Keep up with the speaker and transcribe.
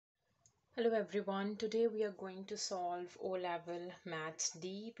Hello everyone, today we are going to solve O-Level Maths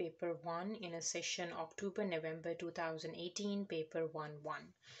D Paper 1 in a session October-November 2018 Paper 1-1.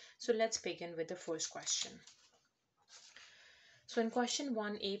 So let's begin with the first question. So in question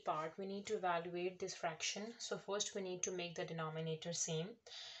 1A part, we need to evaluate this fraction. So first we need to make the denominator same.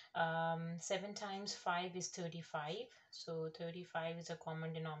 7 times 5 is 35. So 35 is a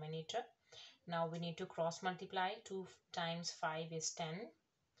common denominator. Now we need to cross multiply. 2 times 5 is 10.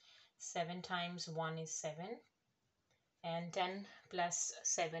 7 times 1 is 7 and 10 plus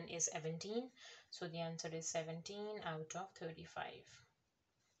 7 is 17, so the answer is 17 out of 35.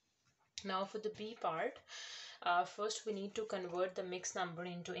 Now for the B part, first we need to convert the mixed number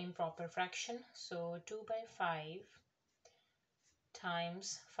into improper fraction. So 2 by 5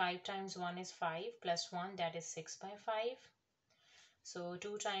 times 5 times 1 is 5 plus 1, that is 6 by 5. So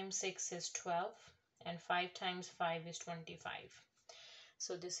 2 times 6 is 12 and 5 times 5 is 25.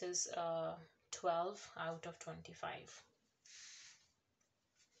 So this is 12 out of 25.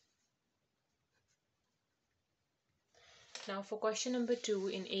 Now for question number 2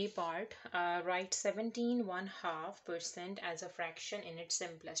 in A part, write 17.5% as a fraction in its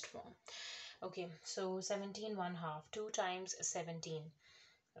simplest form. Okay, so 17.5, 2 times 17.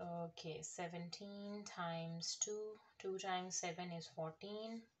 Okay, 17 times 2, 2 times 7 is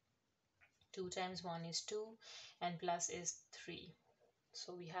 14, 2 times 1 is 2 and plus is 3.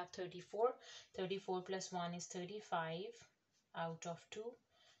 So we have 34. 34 plus 1 is 35 out of 2%.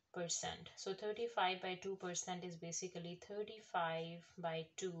 So 35 by 2% is basically 35 by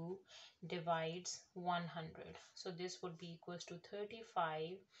 2 divides 100. So this would be equals to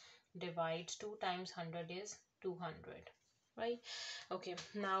 35 divides 2 times 100 is 200. Right? Okay,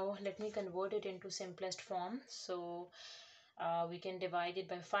 now let me convert it into simplest form. So we can divide it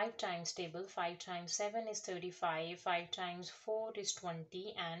by 5 times table. 5 times 7 is 35, 5 times 4 is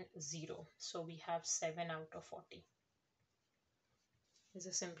 20 and 0. So we have 7 out of 40. Is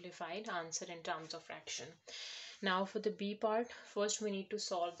a simplified answer in terms of fraction. Now for the B part, first we need to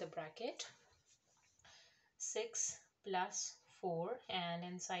solve the bracket. 6 plus 4 and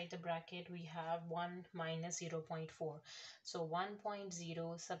inside the bracket we have 1 minus 0.4. So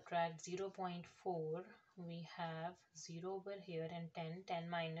 1.0 subtract 0.4, we have 0 over here and 10. 10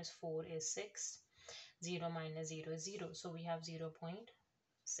 minus 4 is 6. 0 minus 0 is 0. So we have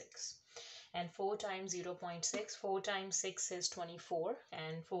 0.6. And 4 times 0.6, 4 times 6 is 24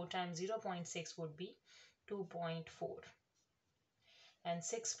 and 4 times 0.6 would be 2.4. And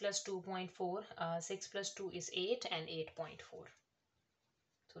 6 plus 2.4, 6 plus 2 is 8 and 8.4.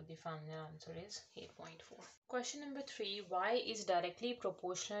 So the final answer is 8.4. Question number 3, y is directly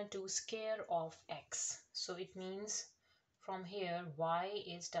proportional to square of x. So it means from here y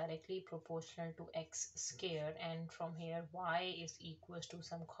is directly proportional to x square, and from here y is equals to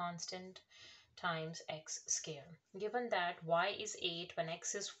some constant times x square. Given that y is 8 when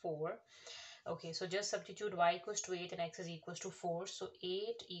x is 4, okay, so just substitute y equals to 8 and x is equals to 4. So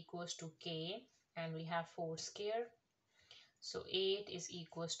 8 equals to k and we have 4 square. So 8 is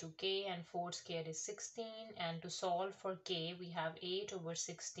equals to k and 4 square is 16, and to solve for k we have 8 over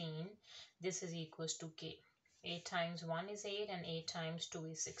 16. This is equals to k. 8 times 1 is 8 and 8 times 2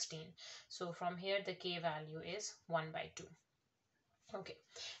 is 16. So from here the k value is 1 by 2. Okay,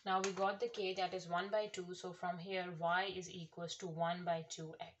 now we got the k, that is 1 by 2. So from here y is equals to 1 by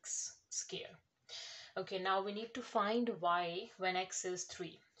 2x square. Okay, now we need to find y when x is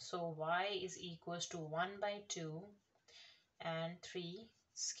 3. So y is equals to 1 by 2 and 3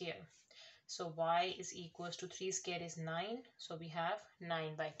 square. So y is equals to 3 square is 9. So we have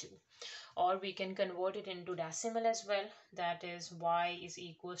 9 by 2. Or we can convert it into decimal as well. That is y is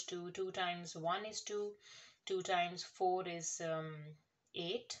equals to 2 times 1 is 2. 2 times 4 is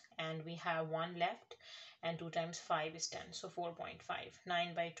 8 and we have 1 left, and 2 times 5 is 10. So 4.5.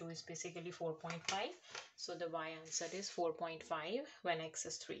 9 by 2 is basically 4.5. So the y answer is 4.5 when x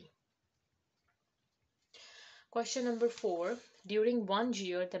is 3. Question number 4. During 1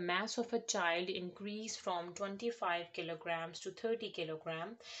 year, the mass of a child increased from 25 kilograms to 30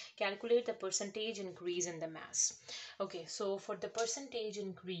 kilogram. Calculate the percentage increase in the mass. Okay, so for the percentage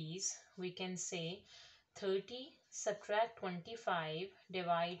increase, we can say 30 subtract 25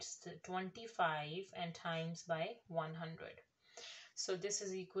 divides the 25 and times by 100. So this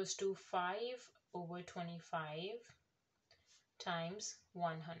is equals to 5 over 25 times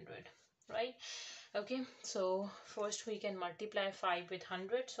 100, right? Okay, so first we can multiply 5 with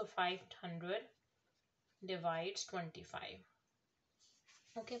 100. So 500 divides 25.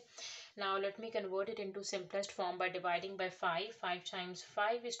 Okay, now let me convert it into simplest form by dividing by 5. 5 times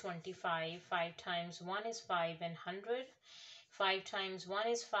 5 is 25. 5 times 1 is 5 and 100. 5 times 1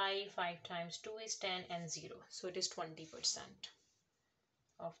 is 5, 5 times 2 is 10, and 0. So it is 20%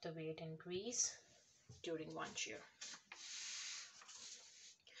 of the weight increase during one shear.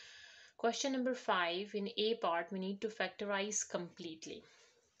 Question number 5. In A part, we need to factorize completely.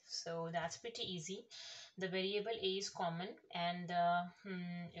 So that's pretty easy. The variable a is common and the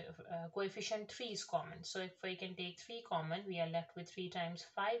coefficient 3 is common. So if we can take 3 common, we are left with 3 times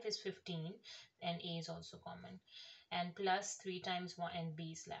 5 is 15 and a is also common. And plus 3 times 1 and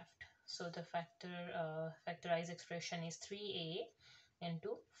b is left. So the factorized expression is 3a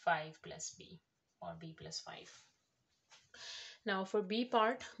into 5 plus b, or b plus 5. Now for b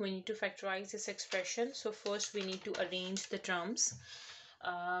part, we need to factorize this expression. So first we need to arrange the terms.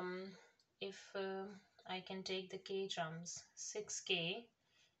 If I can take the k terms, 6k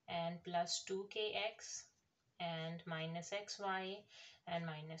and plus 2kx and minus xy and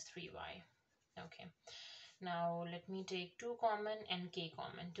minus 3y. Okay, now let me take 2 common and k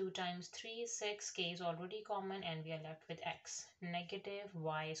common. 2 times 3 is 6, k is already common, and we are left with x. Negative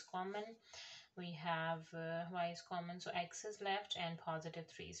y is common. We have y is common, so x is left and positive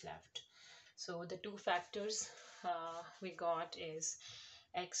 3 is left. So the two factors we got is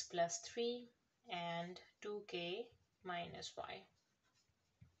x plus 3 and 2k minus y.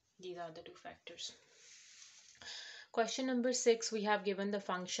 These are the two factors. Question number 6, we have given the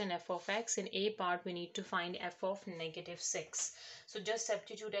function f of x. In A part, we need to find f of negative 6. So just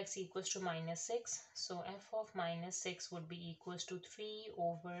substitute x equals to minus 6. So f of minus 6 would be equals to 3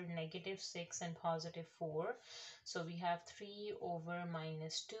 over negative 6 and positive 4. So we have 3 over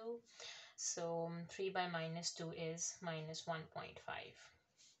minus 2. So 3 by minus 2 is minus 1.5.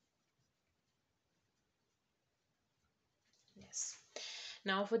 Yes.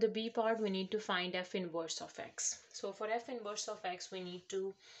 Now for the b part, we need to find f inverse of x. So for f inverse of x, we need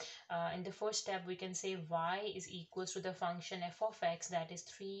to, in the first step, we can say y is equals to the function f of x, that is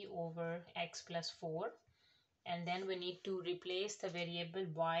 3 over x plus 4. And then we need to replace the variable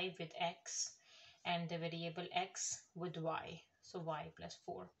y with x and the variable x with y. So y plus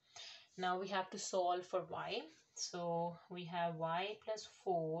 4. Now we have to solve for y. So we have y plus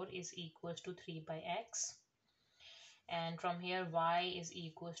 4 is equals to 3 by x. And from here y is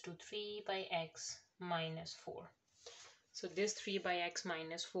equals to 3 by x minus 4. So this 3 by x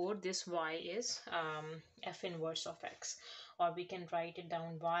minus 4, this y is f inverse of x. Or we can write it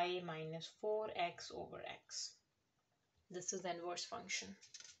down y minus 4x over x. This is the inverse function.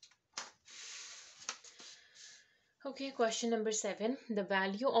 Okay, question number 7. The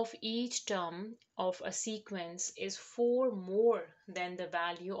value of each term of a sequence is 4 more than the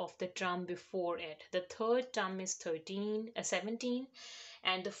value of the term before it. The third term is 17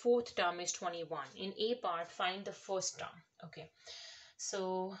 and the fourth term is 21. In A part, find the first term. Okay,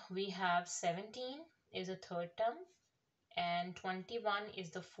 so we have 17 is a third term and 21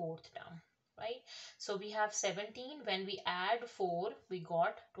 is the fourth term. Right, so we have 17. When we add 4, we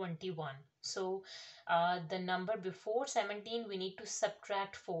got 21. So the number before 17, we need to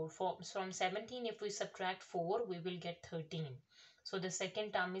subtract 4. From 17, if we subtract 4, we will get 13. So the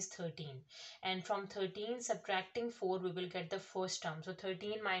second term is 13. And from 13, subtracting 4, we will get the first term. So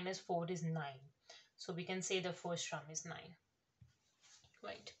 13 minus 4 is 9. So we can say the first term is 9.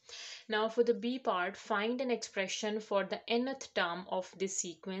 Right. Now for the b part, find an expression for the nth term of this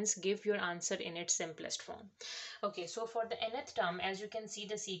sequence. Give your answer in its simplest form. Okay, so for the nth term, as you can see,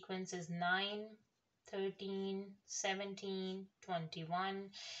 the sequence is 9, 13, 17,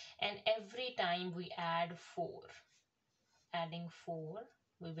 21, and every time we add 4, adding 4,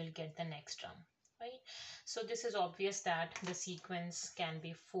 we will get the next term, right? So this is obvious that the sequence can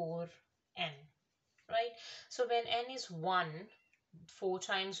be 4n, right? So when n is 1, 4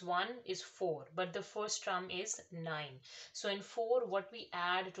 times 1 is 4, but the first term is 9. So in 4, what we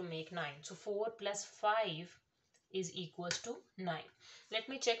add to make 9? So 4 plus 5 is equals to 9. Let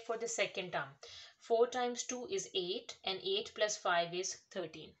me check for the second term. 4 times 2 is 8 and 8 plus 5 is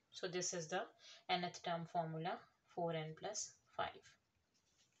 13. So this is the nth term formula, 4n plus 5.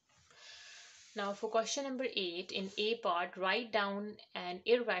 Now for question number 8, in A part, write down an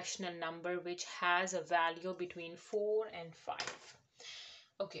irrational number which has a value between 4 and 5.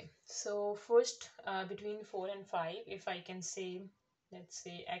 Okay, so first between 4 and 5, if I can say, let's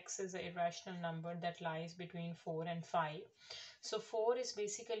say x is an irrational number that lies between 4 and 5. So 4 is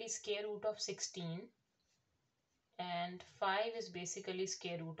basically square root of 16 and 5 is basically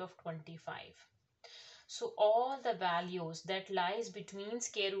square root of 25. So all the values that lies between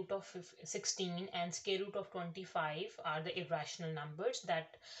square root of 16 and square root of 25 are the irrational numbers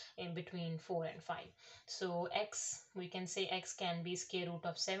that in between 4 and 5. So x, we can say x can be square root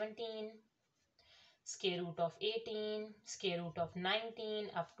of 17, square root of 18, square root of 19,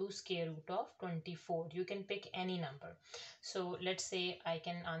 up to square root of 24. You can pick any number. So let's say I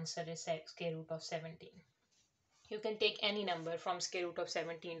can answer a square root of 17. You can take any number from square root of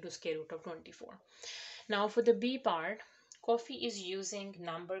 17 to square root of 24. Now for the B part, Coffee is using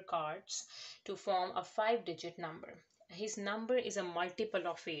number cards to form a 5-digit number. His number is a multiple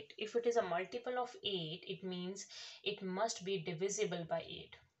of 8. If it is a multiple of 8, it means it must be divisible by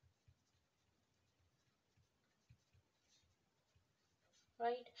 8.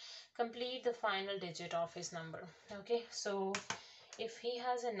 Right? Complete the final digit of his number. Okay, so if he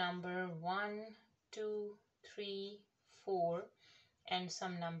has a number 1, 2, 3, 4 and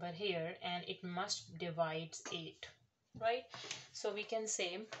some number here, and it must divide 8, right? So we can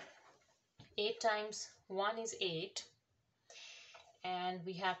say 8 times 1 is 8, and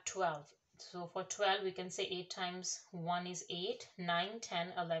we have 12. So for 12 we can say 8 times 1 is 8, 9,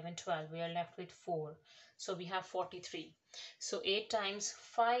 10, 11, 12. We are left with 4. So we have 43. So 8 times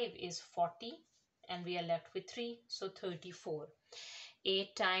 5 is 40, and we are left with 3. So 34.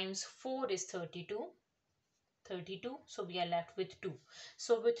 8 times 4 is 32. So we are left with 2.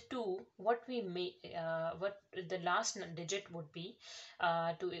 So with 2, what we may what the last digit would be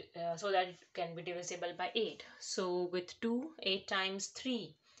so that it can be divisible by 8. So with 2, 8 times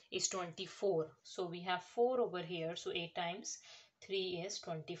 3 is 24. So we have 4 over here. So 8 times 3 is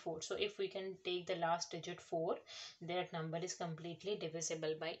 24. So if we can take the last digit 4, that number is completely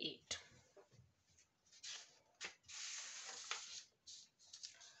divisible by 8.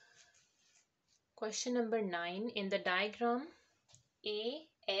 Question number 9. In the diagram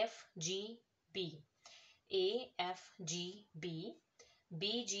AFGB, AFGB,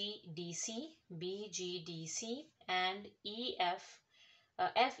 BGDC, BGDC, and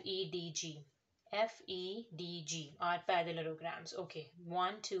FEDG, FEDG are parallelograms. Okay,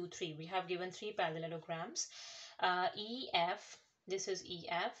 1, 2, 3. We have given 3 parallelograms. EF, this is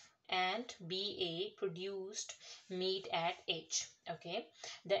EF, and BA produced meet at H. Okay,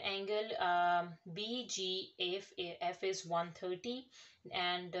 the angle BGF is 130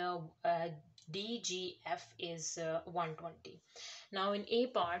 and DGF is 120. Now in A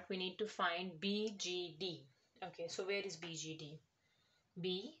part we need to find BGD. Okay, so where is BGD?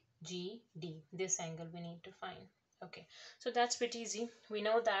 BGD, this angle we need to find. Okay, so that's pretty easy. We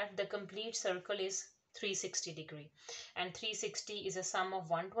know that the complete circle is 360 degree, and 360 is a sum of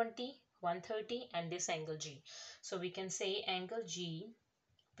 120, 130 and this angle G. So we can say angle G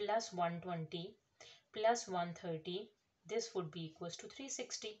plus 120 plus 130, this would be equals to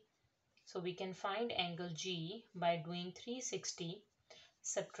 360. So we can find angle G by doing 360,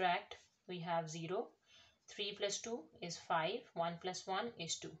 subtract, we have 0, 3 plus 2 is 5, 1 plus 1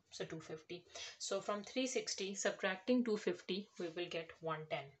 is 2, so 250. So from 360 subtracting 250, we will get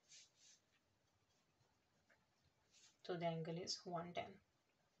 110. So the angle is 110.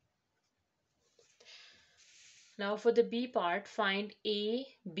 Now for the B part, find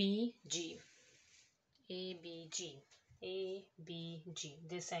ABG. ABG. ABG.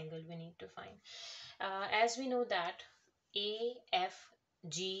 This angle we need to find. As we know that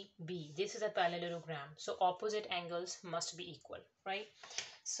AFGB, this is a parallelogram. So opposite angles must be equal, right?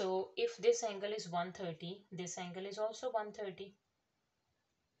 So if this angle is 130, this angle is also 130.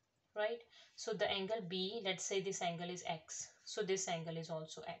 Right? So the angle B, let's say this angle is X. So this angle is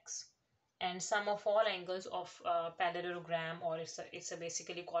also X. And sum of all angles of parallelogram, or it's a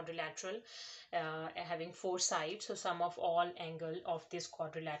basically quadrilateral having 4 sides. So sum of all angle of this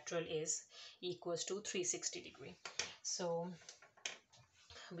quadrilateral is equals to 360 degree. So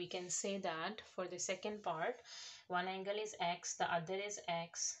we can say that for the second part, one angle is X, the other is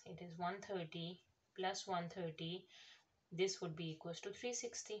X. It is 130 plus 130. This would be equals to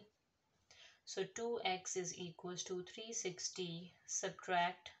 360. So 2x is equals to 360,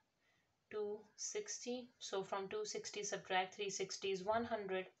 subtract 260. So from 260 subtract 360 is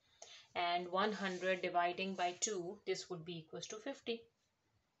 100, and 100 dividing by 2, this would be equals to 50.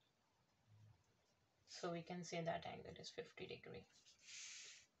 So we can say that angle is 50 degree.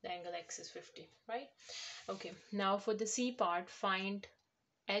 The angle X is 50, right? Okay, now for the C part, find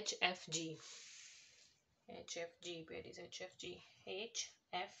HFG. HFG, where is HFG? H,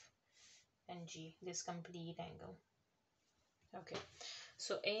 F and G, this complete angle. Okay,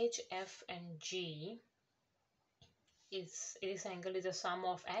 so H, F and G is, this angle is a sum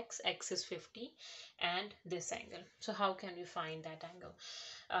of X. X is 50 and this angle. So how can we find that angle?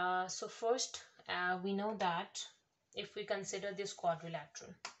 So first we know that if we consider this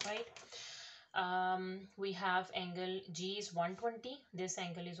quadrilateral, right, we have angle G is 120, this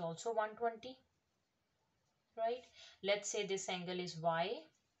angle is also 120, right? Let's say this angle is Y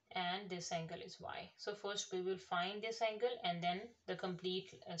and this angle is y. So first we will find this angle and then the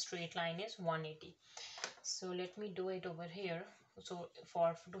complete straight line is 180. So let me do it over here. So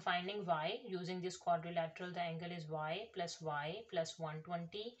to finding y using this quadrilateral, the angle is y plus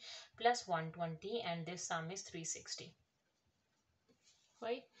 120 plus 120 and this sum is 360.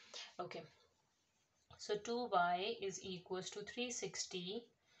 Right? Okay. So 2y is equals to 360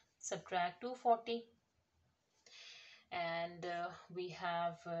 subtract 240 and we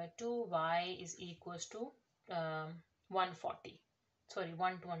have 2y is equals to 140, sorry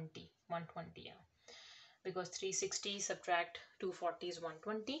 120, yeah, because 360 subtract 240 is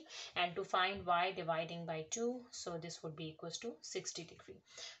 120, and to find y dividing by 2, so this would be equals to 60 degree.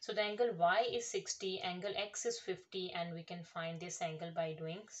 So the angle y is 60, angle x is 50, and we can find this angle by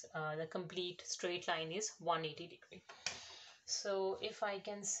doing the complete straight line is 180 degree. So if I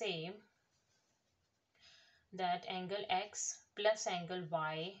can say that angle x plus angle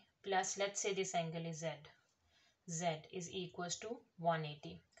y plus, let's say this angle is z is equals to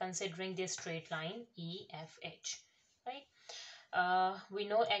 180, considering this straight line EFH, right? We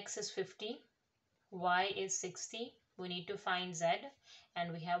know x is 50, y is 60, we need to find z,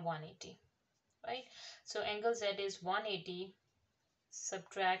 and we have 180, right? So angle z is 180,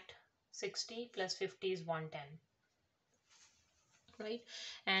 subtract 60 plus 50 is 110, right?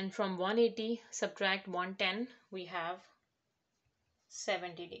 And from 180 subtract 110, we have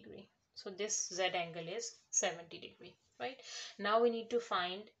 70 degree. So this z angle is 70 degree, right? Now we need to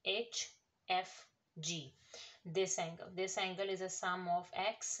find HFG, this angle. This angle is a sum of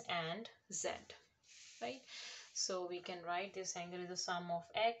x and z, right? So we can write this angle is a sum of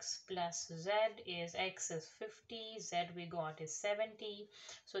x plus z, is x is 50, z we got is 70,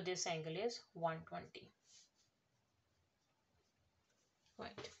 so this angle is 120,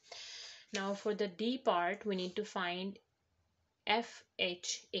 right? Now for the D part, we need to find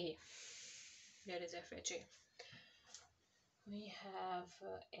FHA. Where is FHA? We have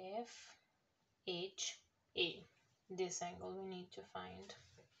FHA, this angle we need to find.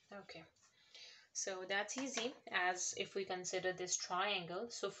 Okay, so that's easy, as if we consider this triangle.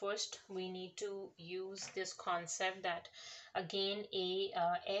 So first we need to use this concept that again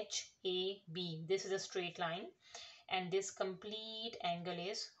HAB, this is a straight line and this complete angle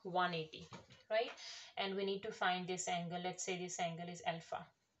is 180, right? And we need to find this angle. Let's say this angle is alpha.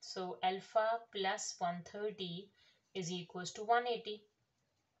 So alpha plus 130 is equals to 180.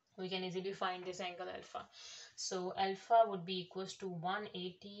 We can easily find this angle alpha. So alpha would be equals to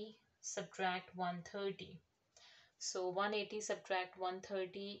 180 subtract 130. So 180 subtract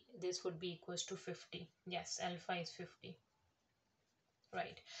 130, this would be equals to 50. Yes, alpha is 50.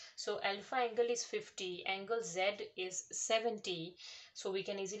 Right, so alpha angle is 50, angle z is 70, so we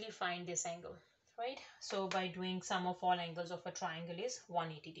can easily find this angle, right? So by doing sum of all angles of a triangle is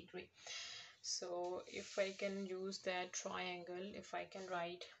 180 degree. So if I can use that triangle, if I can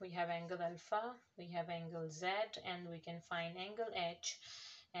write, we have angle alpha, we have angle z, and we can find angle h,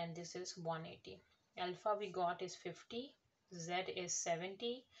 and this is 180. Alpha we got is 50, z is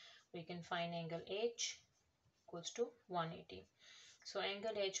 70, we can find angle h equals to 180. So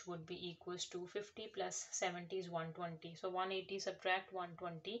angle h would be equals to 50 plus 70 is 120. So 180 subtract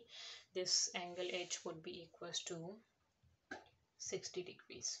 120, this angle h would be equals to 60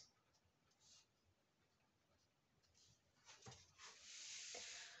 degrees.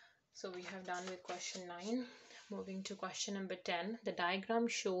 So we have done with question 9. Moving to question number 10. The diagram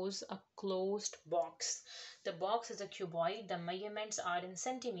shows a closed box. The box is a cuboid. The measurements are in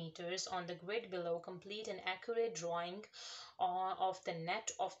centimeters. On the grid below, complete an accurate drawing of the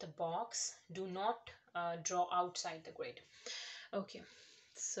net of the box. Do not draw outside the grid. Okay,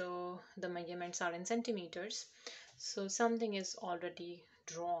 so the measurements are in centimeters. So something is already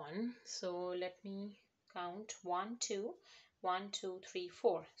drawn. So let me count 1, 2, 1, 2, 3,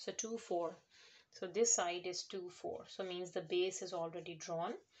 4. So 2, 4. So this side is 2, 4. So means the base is already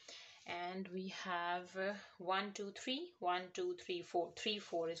drawn. And we have 1, 2, 3, 1, 2, 3, 4. 3,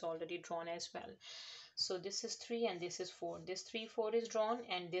 4 is already drawn as well. So this is 3 and this is 4. This 3, 4 is drawn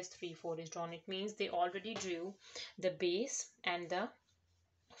and this 3, 4 is drawn. It means they already drew the base and the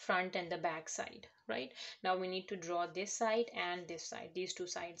front and the back side, right? Now we need to draw this side and this side. These two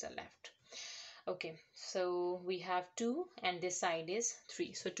sides are left. Okay, so we have 2 and this side is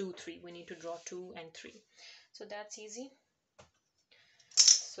 3. So 2, 3. We need to draw 2 and 3. So that's easy.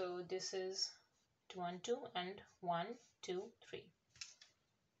 So this is 1, 2 and 1, 2, 3.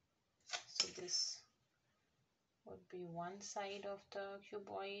 So this would be one side of the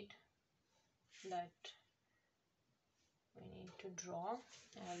cuboid that we need to draw,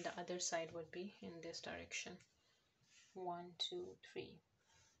 and the other side would be in this direction. 1, 2, 3.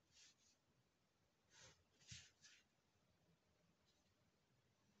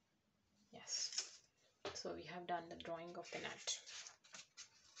 So we have done the drawing of the net.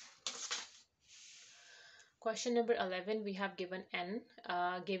 Question number 11, we have given n.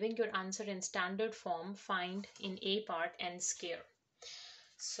 Giving your answer in standard form, find in A part n square.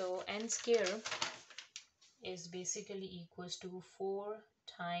 So n square is basically equals to 4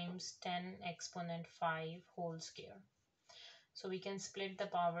 times 10 exponent 5 whole square. So we can split the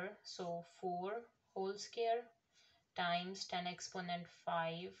power. So 4 whole square times 10 exponent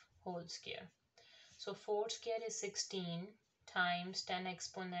 5 whole square. So 4 square is 16 times 10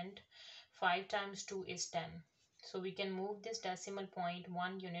 exponent 5 times 2 is 10. So we can move this decimal point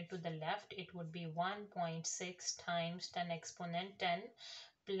 1 unit to the left. It would be 1.6 times 10 exponent 10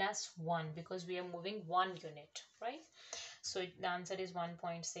 plus 1, because we are moving 1 unit, right? So the answer is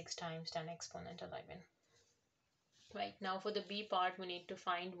 1.6 times 10 exponent 11. Right, now for the B part, we need to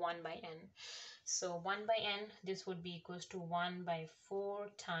find 1 by n. So 1 by n, this would be equals to 1 by 4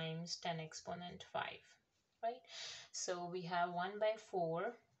 times 10 exponent 5, right? So we have 1 by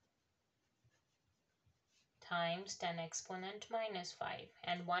 4 times 10 exponent minus 5,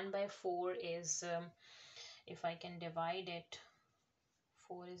 and 1 by 4 is, if I can divide it,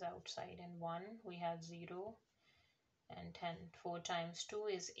 4 is outside and 1, we have 0 and 10. 4 times 2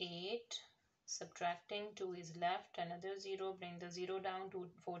 is 8. Subtracting 2 is left, another 0, bring the 0 down to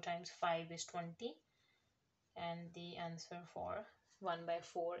 4 times 5 is 20, and the answer for 1 by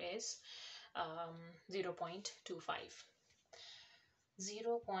 4 is 0.25.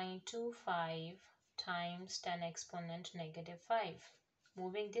 0.25 times 10 exponent negative 5.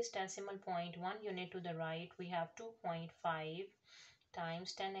 Moving this decimal point 1 unit to the right, we have 2.5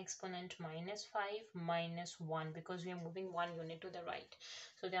 times 10 exponent minus 5 minus 1, because we are moving 1 unit to the right.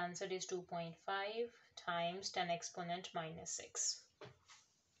 So the answer is 2.5 times 10 exponent minus 6.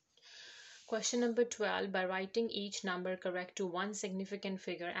 Question number 12, by writing each number correct to one significant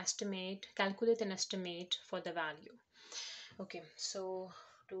figure, calculate an estimate for the value. Okay, so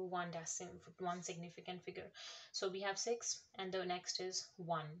to one significant figure. So we have 6 and the next is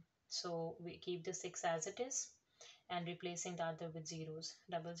 1. So we keep the 6 as it is and replacing the other with zeros.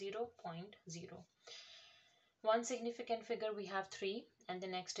 0.0. One significant figure, we have 3 and the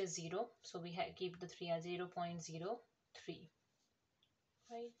next is 0. So we keep the 3 as 0.03,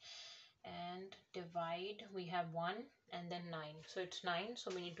 right? And divide, we have 1 and then 9. So it's 9.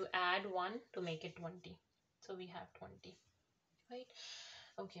 So we need to add 1 to make it 20. So we have 20, right?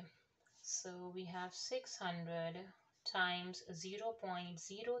 Okay. So we have 600 times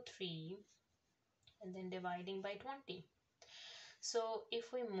 0.03 and then dividing by 20. So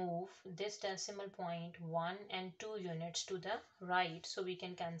if we move this decimal point 1 and 2 units to the right, so we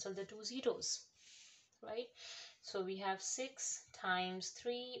can cancel the 2 zeros, right? So we have 6 times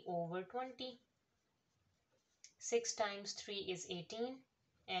 3 over 20. 6 times 3 is 18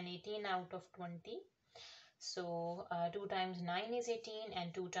 and 18 out of 20. So 2 times 9 is 18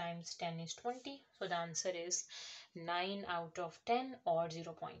 and 2 times 10 is 20. So the answer is 9 out of 10 or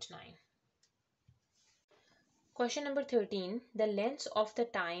 0.9. Question number 13. The lengths of the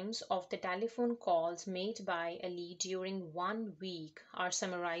times of the telephone calls made by Ali during 1 week are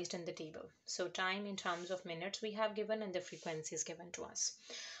summarized in the table. So time in terms of minutes we have given and the frequency is given to us.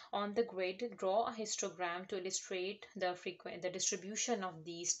 On the grid, draw a histogram to illustrate the distribution of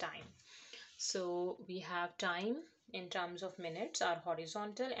these time. So we have time in terms of minutes are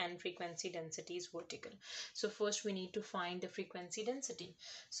horizontal and frequency density is vertical. So first we need to find the frequency density.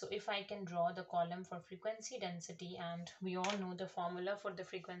 So if I can draw the column for frequency density, and we all know the formula for the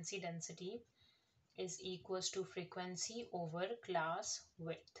frequency density is equals to frequency over class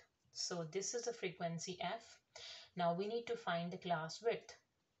width. So this is the frequency F. Now we need to find the class width.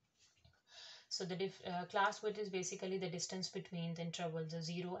 So the class width is basically the distance between the intervals of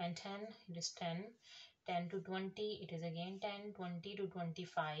 0 and 10. It is 10. 10 to 20, it is again 10. 20 to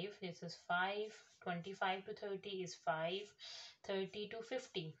 25, this is 5. 25 to 30 is 5. 30 to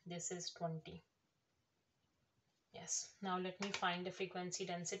 50, this is 20. Yes, now let me find the frequency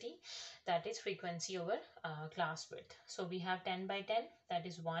density, that is frequency over class width. So we have 10 by 10, that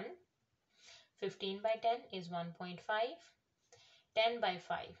is 1. 15 by 10 is 1.5. 10 by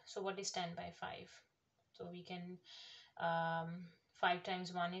 5, so what is 10 by 5? So we can 5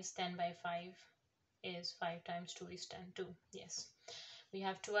 times 1 is 10 by 5 is 5 times 2 is 10, 2. Yes, we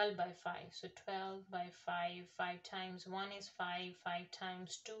have 12 by 5, so 12 by 5, 5 times 1 is 5, 5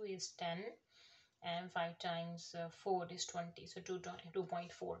 times 2 is 10, and 5 times 4 is 20, so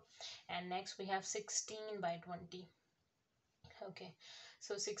 2.4. And next we have 16 by 20. Okay,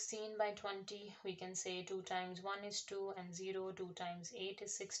 so 16 by 20, we can say 2 times 1 is 2 and 0, 2 times 8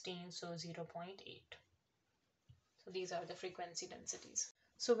 is 16, so 0.8. So these are the frequency densities.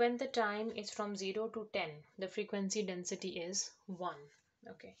 So when the time is from 0 to 10, the frequency density is 1.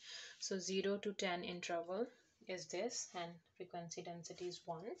 Okay, so 0 to 10 interval is this, and frequency density is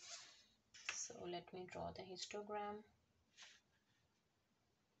 1. So let me draw the histogram.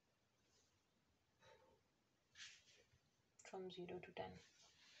 From 0 to 10.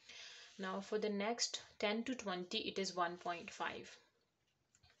 Now for the next 10 to 20, it is 1.5.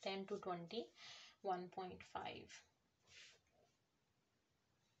 10 to 20, 1.5.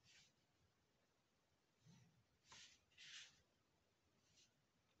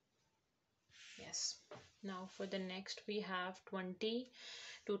 Yes. Now for the next, we have 20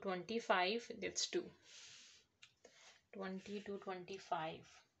 to 25, that's 2. 20 to 25,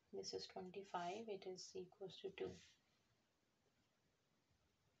 this is 25, it is equals to 2.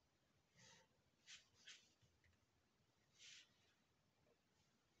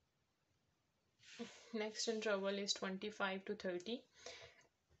 Next interval is 25 to 30,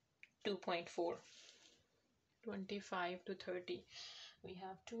 2.4. 25 to 30, we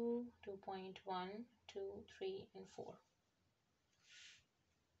have 2, 2.1, 2, 3, and 4.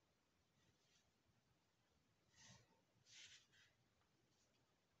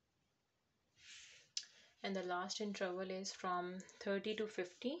 And the last interval is from 30 to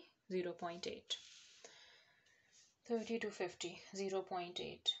 50, 0.8. 30 to 50,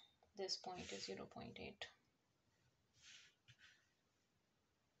 0.8. This point is 0.8.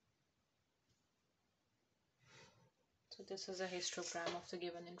 So this is a histogram of the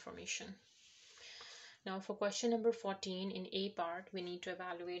given information. Now for question number 14, in A part, we need to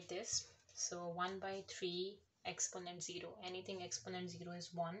evaluate this. So 1 by 3 exponent 0. Anything exponent 0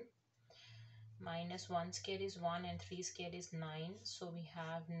 is 1. Minus 1 square is 1 and 3 square is 9. So we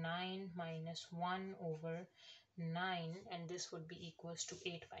have 9 minus 1 over 9, and this would be equals to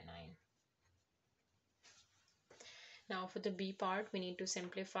 8 by 9. Now for the B part, we need to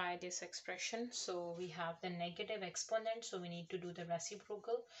simplify this expression. So we have the negative exponent, so we need to do the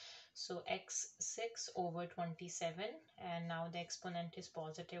reciprocal. So x6 over 27, and now the exponent is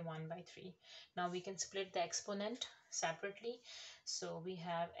positive 1 by 3. Now we can split the exponent separately. So we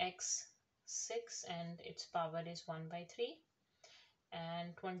have x6 and its power is 1 by 3,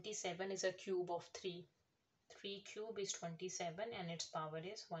 and 27 is a cube of 3. 3 cube is 27 and its power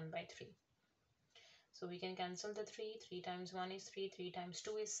is 1 by 3. So we can cancel the 3. 3 times 1 is 3. 3 times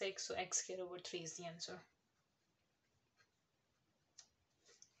 2 is 6. So x square over 3 is the answer.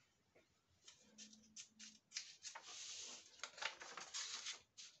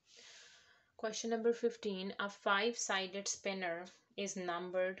 Question number 15. A 5-sided spinner is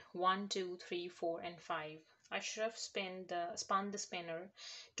numbered 1, 2, 3, 4, and 5. Ashraf spun the spinner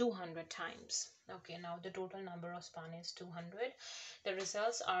 200 times. Okay, now the total number of spun is 200. The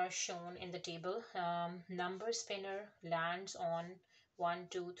results are shown in the table. Number spinner lands on 1,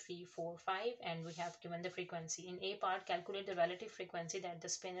 2, 3, 4, 5, and we have given the frequency. In A part, calculate the relative frequency that the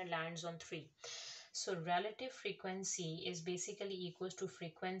spinner lands on 3. So relative frequency is basically equals to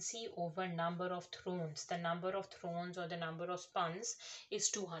frequency over number of thrones. The number of thrones or the number of spuns is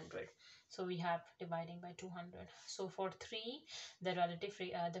 200. So we have dividing by 200. So for 3, the relative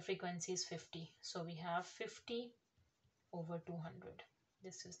the frequency is 50. So we have 50 over 200.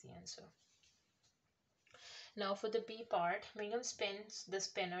 This is the answer. Now for the B part, Miriam spins the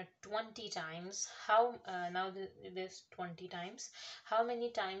spinner 20 times. This 20 times. How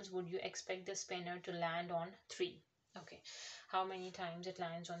many times would you expect the spinner to land on 3? Okay, how many times it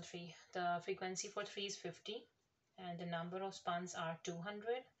lands on 3? The frequency for 3 is 50 and the number of spins are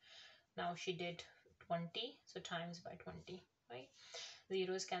 200. Now she did 20, so times by 20, right?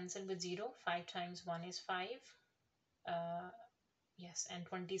 0 is cancelled with 0. 5 times 1 is 5. Yes, and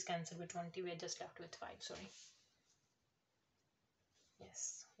 20 is cancelled with 20. We're just left with 5, sorry.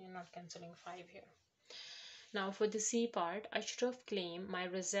 Yes, we're not cancelling 5 here. Now for the C part, Ashraf claim my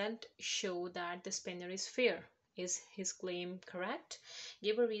result show that the spinner is fair. Is his claim correct?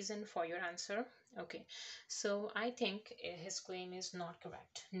 Give a reason for your answer. Okay, so I think his claim is not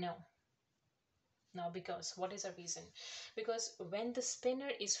correct. No. Now, because what is the reason? Because when the spinner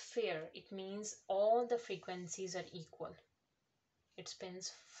is fair, it means all the frequencies are equal. It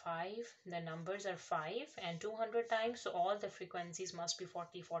spins 5, the numbers are 5 and 200 times, so all the frequencies must be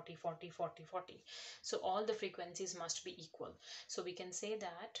 40, 40, 40, 40, 40. So all the frequencies must be equal. So we can say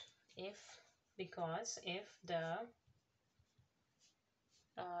that if the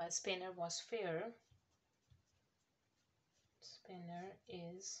spinner was fair, spinner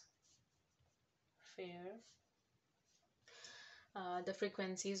is fair, the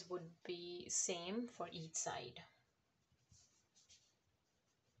frequencies would be same for each side.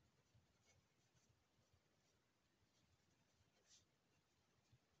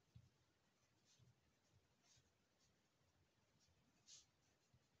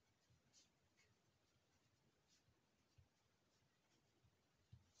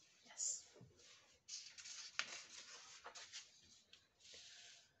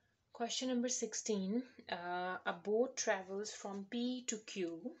 Question number 16. A boat travels from P to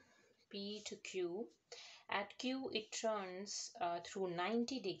Q. P to Q. At Q, it turns through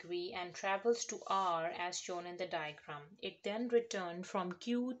 90° and travels to R as shown in the diagram. It then returns from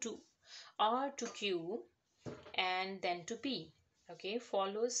Q to R to Q and then to P. Okay,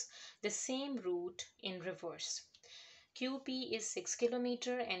 follows the same route in reverse. QP is 6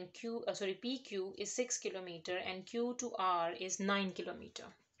 kilometer and PQ is 6 kilometer and Q to R is 9 kilometer,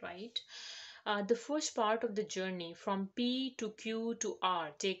 right? The first part of the journey from P to Q to R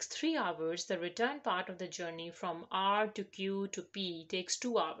takes 3 hours. The return part of the journey from R to Q to P takes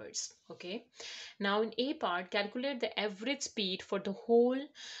 2 hours. Okay. Now in A part, calculate the average speed for the whole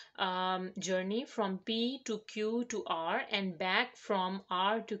journey from P to Q to R and back from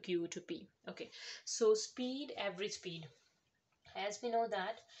R to Q to P. Okay. So speed, average speed. As we know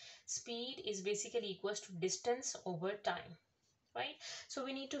that speed is basically equals to distance over time. Right, so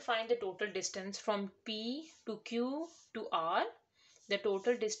we need to find the total distance from P to Q to R. The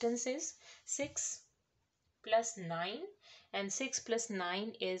total distance is 6 plus 9 and 6 plus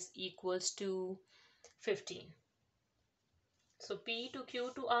 9 is equals to 15. So P to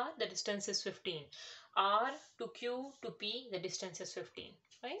Q to R, the distance is 15. R to Q to P, the distance is 15,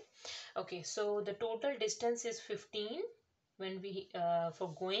 right? Okay, so the total distance is 15 when we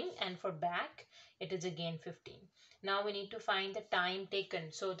for going, and for back it is again 15. Now we need to find the time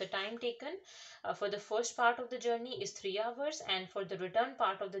taken. So the time taken for the first part of the journey is 3 hours and for the return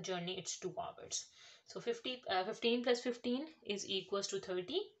part of the journey it's 2 hours. So 15 plus 15 is equals to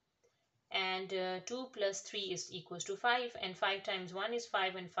 30 and 2 plus 3 is equals to 5 and 5 times 1 is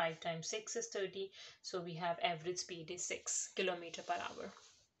 5 and 5 times 6 is 30. So we have average speed is 6 kilometer per hour.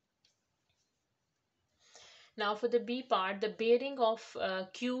 Now for the B part, the bearing of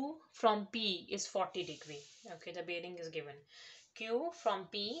Q from P is 40°. Okay, the bearing is given. Q from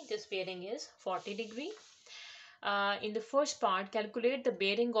P, this bearing is 40°. In the first part, calculate the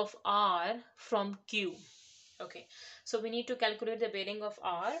bearing of R from Q. Okay, so we need to calculate the bearing of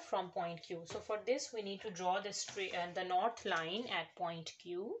R from point Q. So for this, we need to draw the north line at point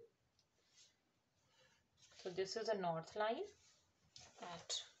Q. So this is a north line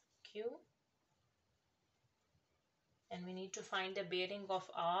at Q. And we need to find the bearing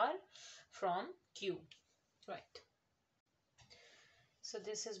of R from Q, right? So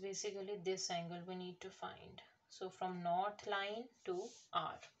this is basically this angle we need to find. So from north line to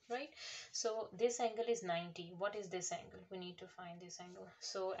R, right? So this angle is 90. What is this angle? We need to find this angle.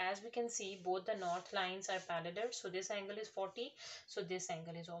 So as we can see, both the north lines are parallel. So this angle is 40. So this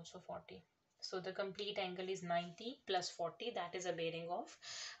angle is also 40. So the complete angle is 90 plus 40. That is a bearing of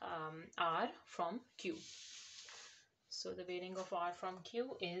R from Q. So the bearing of R from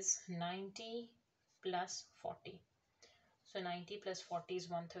Q is 90 plus 40. So 90 plus 40 is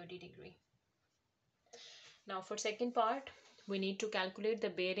 130°. Now for second part, we need to calculate the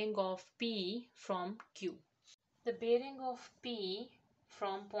bearing of P from Q. The bearing of P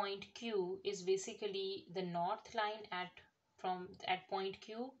from point Q is basically the north line at point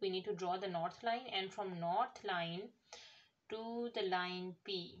Q. We need to draw the north line, and from north line to the line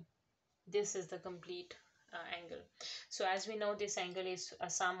P, this is the complete angle. So as we know, this angle is a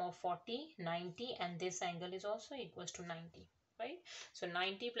sum of 40, 90 and this angle is also equals to 90, right? So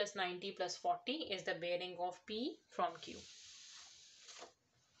 90 plus 90 plus 40 is the bearing of P from Q.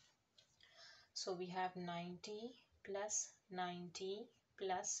 So we have 90 plus 90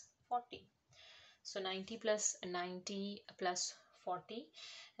 plus 40. So 90 plus 90 plus 40,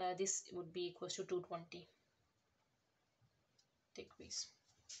 this would be equals to 220 degrees.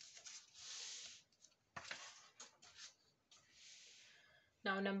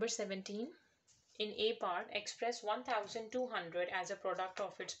 Now number 17. In A part, express 1200 as a product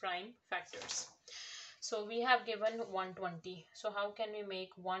of its prime factors. So we have given 120. So how can we make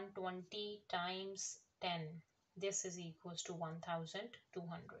 120 times 10? This is equals to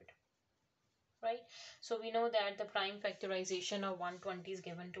 1200. Right? So we know that the prime factorization of 120 is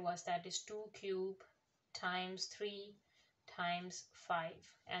given to us, that is 2 cube times 3 times 5.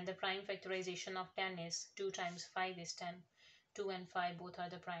 And the prime factorization of 10 is 2 times 5 is 10. 2 and 5 both are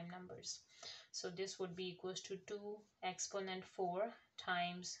the prime numbers. So this would be equals to 2 exponent 4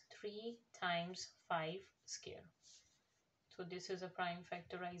 times 3 times 5 square. So this is a prime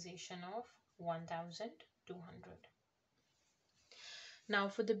factorization of 1200. Now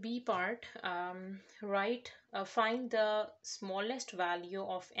for the B part, find the smallest value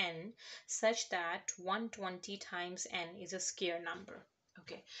of n such that 120 times n is a square number.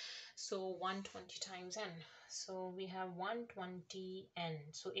 Okay, so 120 times n. So we have 120n.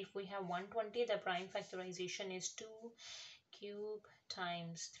 So if we have 120, the prime factorization is 2 cube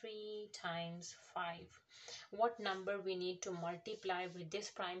times 3 times 5. What number we need to multiply with this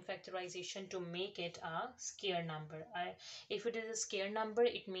prime factorization to make it a square number? If it is a square number,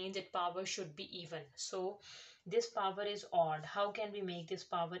 it means its power should be even. So this power is odd. How can we make this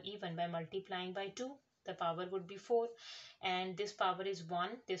power even? By multiplying by 2. The power would be 4, and this power is 1,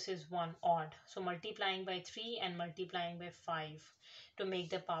 this is 1, odd. So multiplying by 3 and multiplying by 5 to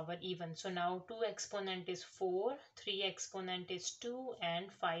make the power even. So now 2 exponent is 4, 3 exponent is 2,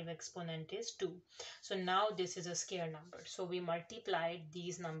 and 5 exponent is 2. So now this is a square number. So we multiplied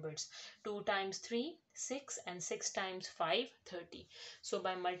these numbers. 2 times 3, 6, and 6 times 5, 30. So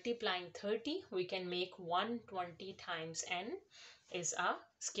by multiplying 30, we can make 120 times n is a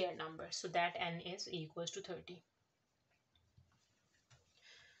square number. So that n is equals to 30.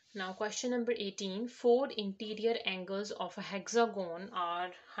 Now question number 18. Four interior angles of a hexagon are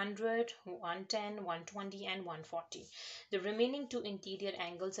 100, 110, 120 and 140. The remaining two interior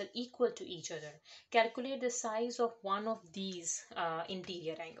angles are equal to each other. Calculate the size of one of these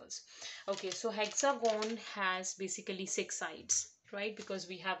interior angles. Okay, so hexagon has basically 6 sides, right? Because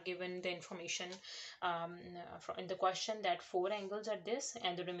we have given the information in the question that 4 angles are this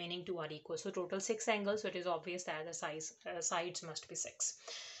and the remaining 2 are equal. So total 6 angles, so it is obvious that the sides must be 6.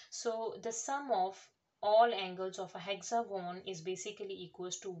 So the sum of all angles of a hexagon is basically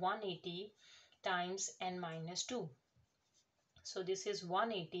equals to 180 times n minus 2. So this is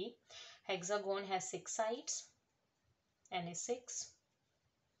 180. Hexagon has 6 sides. N is 6.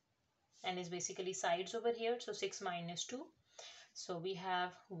 N is basically sides over here. So 6 minus 2. So we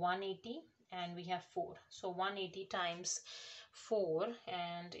have 180 and we have 4. So 180 times 4,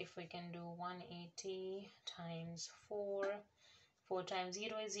 and if we can do 180 times 4, 4 times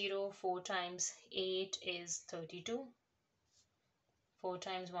 0 is 0, 4 times 8 is 32, 4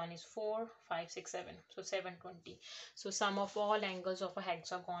 times 1 is 4, 5, 6, 7, so 720. So sum of all angles of a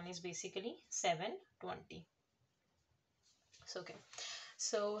hexagon is basically 720. So okay,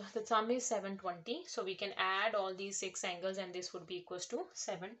 so the sum is 720, so we can add all these 6 angles and this would be equals to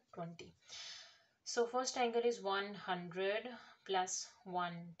 720. So first angle is 100 plus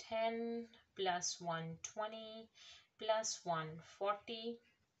 110 plus 120 plus 140,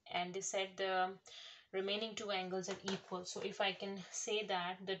 and they said the remaining 2 angles are equal. So if I can say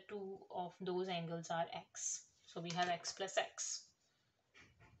that the 2 of those angles are x, so we have x plus x,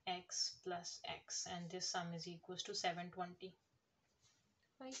 x plus x, and this sum is equals to 720,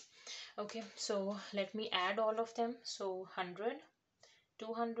 right? Okay, so let me add all of them. So 100,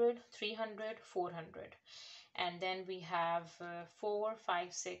 200, 300, 400, and then we have 4,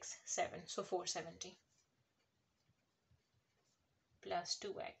 5, 6, 7, so 470 plus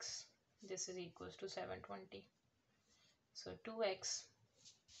 2x. This is equals to 720. So 2x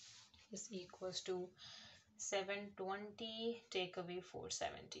is equals to 720, take away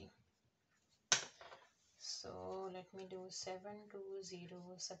 470. So let me do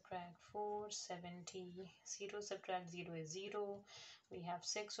 720, subtract 470, 0 subtract 0 is 0. We have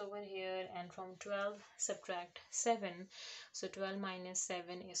 6 over here, and from 12 subtract 7. So 12 minus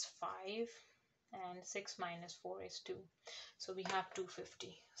 7 is 5. And 6 minus 4 is 2. So we have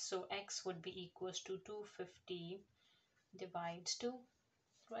 250. So x would be equals to 250 divides 2,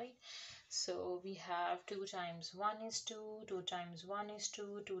 right? So we have 2 times 1 is 2, 2 times 1 is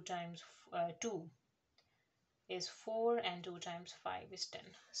 2, 2 times 2 is 4, and 2 times 5 is 10.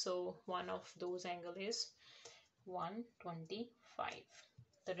 So one of those angle is 125.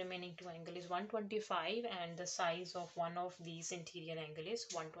 The remaining 2 angle is 125, and the size of one of these interior angle is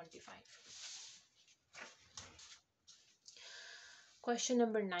 125. Question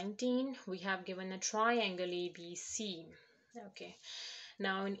number 19, we have given a triangle ABC. Okay,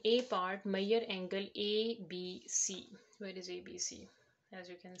 now in A part, measure angle ABC. Where is ABC? As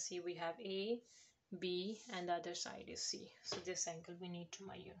you can see, we have A, B, and the other side is C. So this angle we need to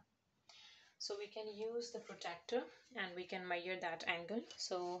measure. So we can use the protractor and we can measure that angle.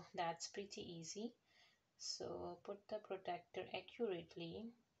 So that's pretty easy. So put the protractor accurately,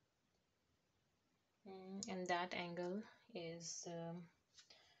 and that angle is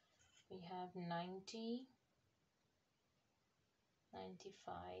we have 90,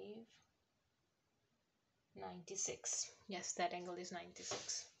 95, 96. Yes, that angle is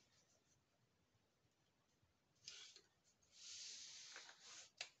 96.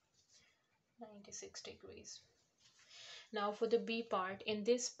 -96 degrees. Now for the B part, in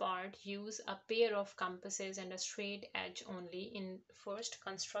this part use a pair of compasses and a straight edge only. In first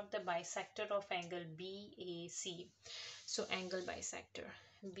construct the bisector of angle BAC. So angle bisector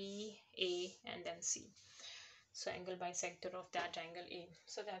BA and then C. So angle bisector of that angle A.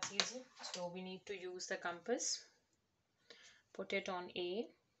 So that's easy. So we need to use the compass. put it on A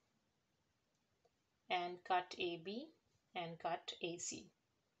and cut AB and cut AC,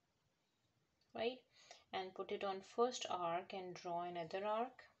 right? And put it on first arc and draw another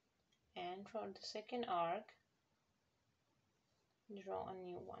arc, and for the second arc draw a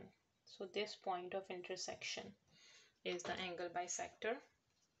new one. So this point of intersection is the angle bisector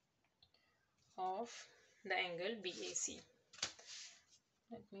of the angle BAC.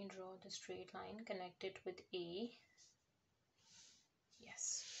 Let me draw the straight line, connect it with A.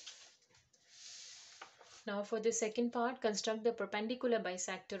 Yes. Now for the second part, construct the perpendicular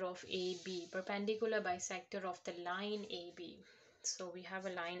bisector of AB, perpendicular bisector of the line AB. So we have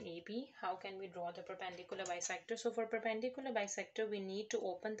a line AB. How can we draw the perpendicular bisector? So for perpendicular bisector, we need to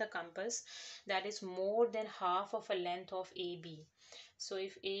open the compass that is more than half of a length of AB. So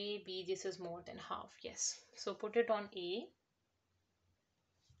if AB, this is more than half, yes. So put it on A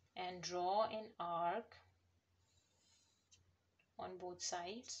and draw an arc on both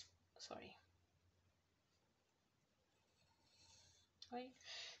sides. Sorry. Right.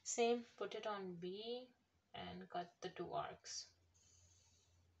 Same, put it on B and cut the two arcs.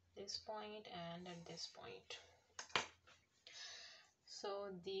 This point and at this point. So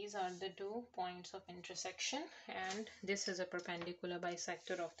these are the 2 points of intersection, and this is a perpendicular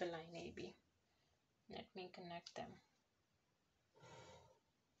bisector of the line AB. Let me connect them.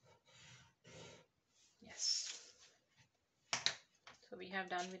 Yes. So we have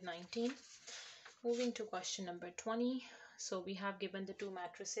done with 19. Moving to question number 20. So we have given the 2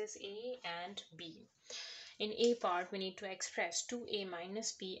 matrices A and B. In A part, we need to express 2A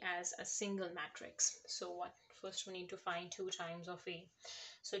minus B as a single matrix. So what? First, we need to find 2 times of A.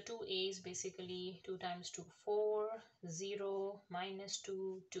 So 2A is basically 2 times 2, 4, 0, minus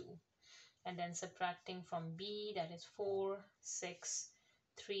 2, 2. And then subtracting from B, that is 4, 6,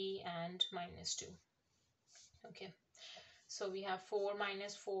 3, and minus 2. Okay. So we have 4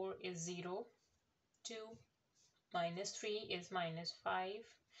 minus 4 is 0, 2 minus 3 is minus 5,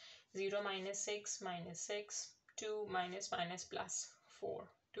 0 minus 6 minus 6, 2 minus plus 4.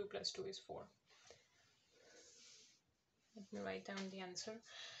 2 plus 2 is 4. Let me write down the answer.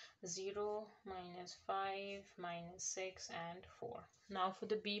 0 minus 5 minus 6 and 4. Now for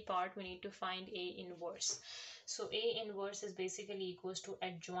the B part, we need to find A inverse. So A inverse is basically equals to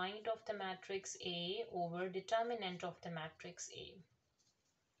adjoint of the matrix A over determinant of the matrix A.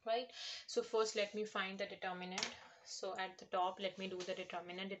 Right? So first let me find the determinant. So at the top, let me do the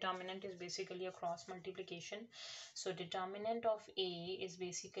determinant. Determinant is basically a cross multiplication. So determinant of A is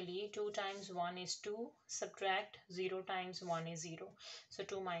basically 2 times 1 is 2, subtract 0 times 1 is 0. So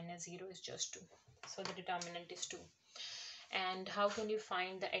 2 minus 0 is just 2. So the determinant is 2. And how can you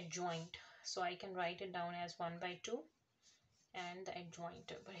find the adjoint? So I can write it down as 1 by 2 and the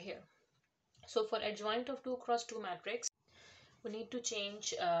adjoint over here. So for adjoint of 2 cross 2 matrix, we need to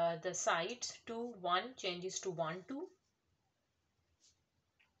change the sides. 2, 1 changes to 1, 2.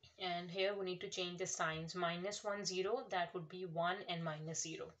 And here we need to change the signs. Minus 1, 0, that would be 1, and minus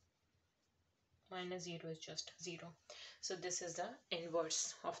 0. Minus 0 is just 0. So this is the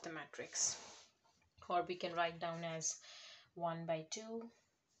inverse of the matrix. Or we can write down as 1 by 2,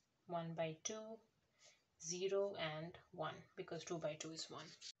 1 by 2, 0 and 1, because 2 by 2 is 1.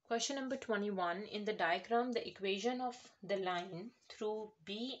 Question number 21. In the diagram, the equation of the line through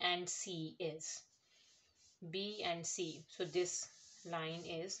B and C is B and C. So this line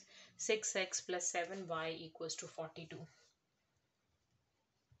is 6x plus 7y equals to 42.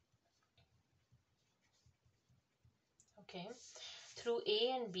 Okay. Through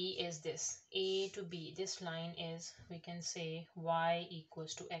A and B is this. A to B. This line is, we can say, y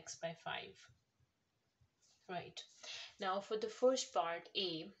equals to x by 5. Right. Now for the first part,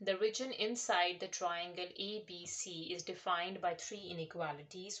 A, the region inside the triangle ABC is defined by 3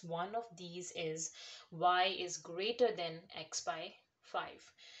 inequalities. One of these is y is greater than x by 5.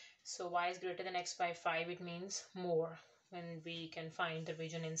 So y is greater than x by 5, it means more when we can find the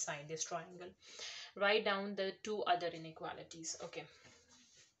region inside this triangle. Write down the 2 other inequalities. Okay.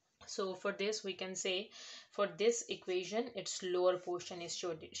 So for this, we can say for this equation, its lower portion is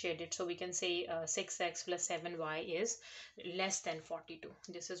shaded. So we can say 6x plus 7y is less than 42.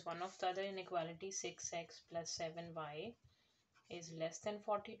 This is one of the other inequalities. 6x plus 7y is less than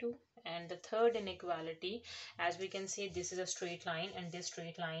 42. And the third inequality, as we can see, this is a straight line, and this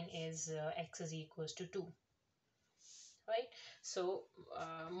straight line is x is equals to 2. Right? So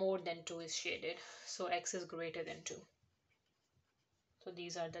more than 2 is shaded. So x is greater than 2. So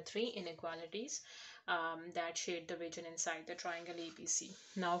these are the 3 inequalities that shade the region inside the triangle ABC.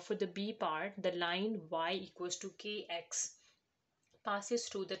 Now for the B part, the line y equals to kx passes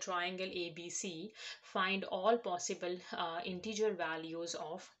through the triangle ABC, find all possible integer values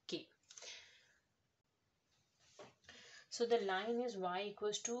of k. So the line is y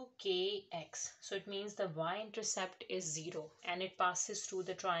equals to kx. So it means the y-intercept is 0 and it passes through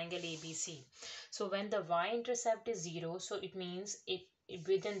the triangle ABC. So when the y-intercept is 0, so it means it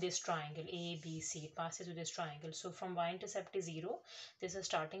within this triangle ABC, it passes through this triangle. So from y-intercept is 0, this is a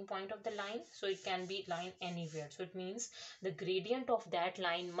starting point of the line. So it can be line anywhere. So it means the gradient of that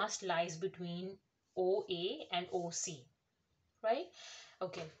line must lies between OA and OC, right?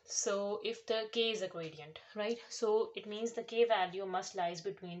 Okay, so if the k is a gradient, right, so it means the k value must lies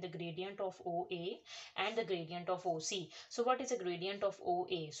between the gradient of OA and the gradient of OC. So what is a gradient of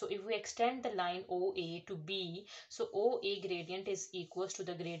OA? So if we extend the line OA to B, so OA gradient is equals to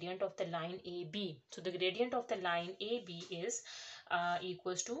the gradient of the line AB. So the gradient of the line AB is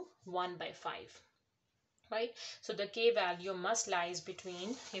equals to 1 by 5, right? So the k value must lies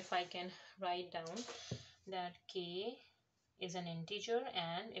between, if I can write down that k is an integer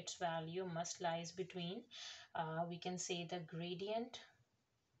and its value must lies between, we can say, the gradient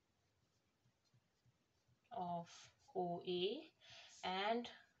of OA and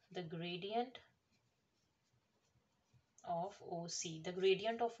the gradient of OC. The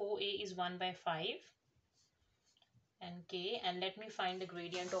gradient of OA is 1 by 5 and k, and let me find the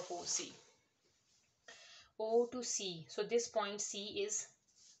gradient of OC. O to C, so this point C is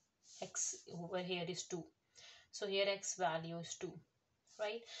x, over here is 2. So here x value is 2,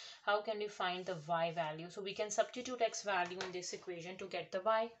 right? How can we find the y value? So we can substitute x value in this equation to get the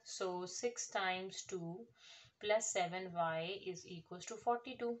y. So 6 times 2 plus 7y is equals to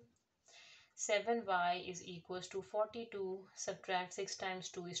 42. 7y is equals to 42. Subtract 6 times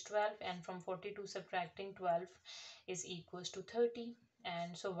 2 is 12, and from 42 subtracting 12 is equals to 30.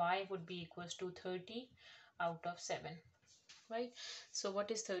 And so y would be equals to 30 out of 7, right? So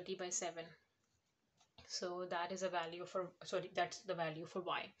what is 30 by 7? So that is a value for, sorry, that's the value for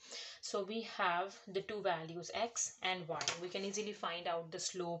y. So we have the two values x and y. We can easily find out the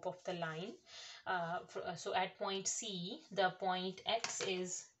slope of the line. So at point C, the point x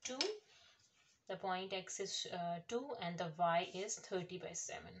is 2. The point x is 2 and the y is 30 by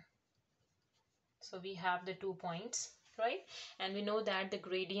 7. So we have the 2 points, right? And we know that the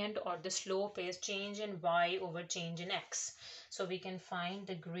gradient or the slope is change in y over change in x. So we can find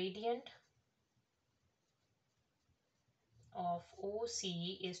the gradient of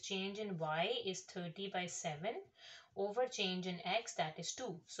OC is change in y is 30 by 7 over change in x, that is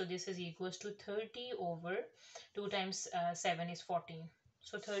 2. So this is equals to 30 over 2 times 7 is 14.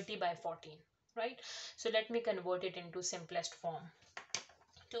 So 30 by 14, right? So let me convert it into simplest form.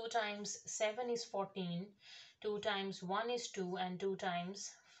 2 times 7 is 14, 2 times 1 is 2, and 2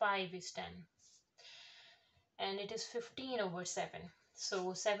 times 5 is 10. And it is 15 over 7.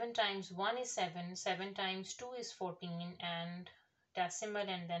 So 7 times 1 is 7, 7 times 2 is 14, and decimal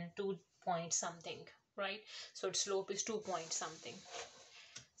and then 2 point something, right? So its slope is 2 point something.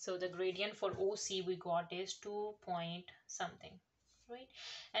 So the gradient for OC we got is 2 point something, right?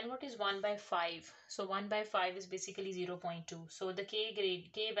 And what is 1 by 5? So 1 by 5 is basically 0.2. So the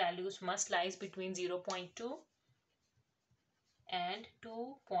k values must lies between 0.2 and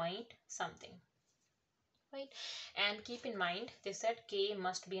 2 point something, right? And keep in mind they said k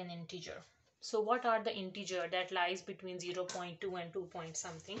must be an integer. So what are the integer that lies between 0.2 and 2 point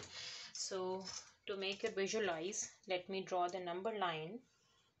something? So to make it visualize, let me draw the number line.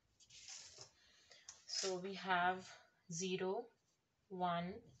 So we have 0,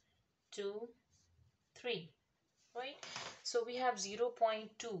 1, 2, 3, right? So we have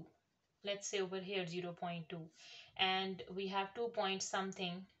 0.2, let's say over here 0.2, and we have 2 point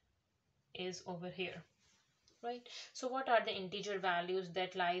something is over here, right? So what are the integer values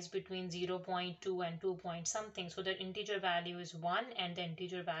that lies between 0.2 and 2 point something? So the integer value is 1 and the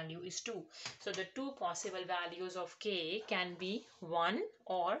integer value is 2. So the two possible values of k can be 1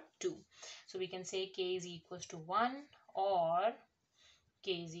 or 2. So we can say k is equals to 1 or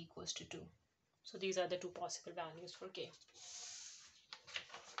k is equals to 2. So these are the two possible values for k.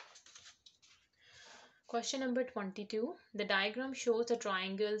 Question number 22. The diagram shows the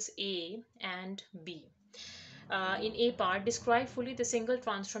triangles A and B. In A part, describe fully the single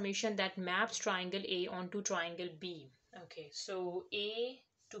transformation that maps triangle A onto triangle B. Okay, so A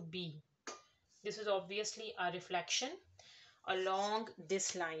to B. This is obviously a reflection along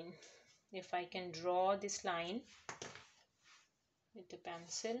this line. If I can draw this line with the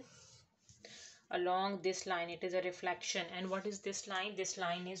pencil, along this line, it is a reflection. And what is this line? This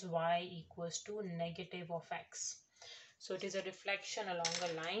line is y equals to negative of x. So it is a reflection along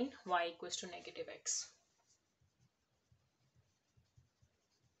a line y equals to negative x.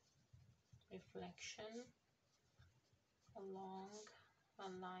 reflection along a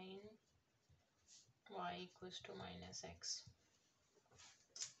line y equals to minus x.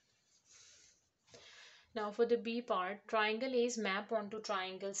 Now for the B part, triangle A is mapped onto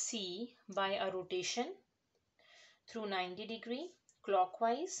triangle C by a rotation through 90 degree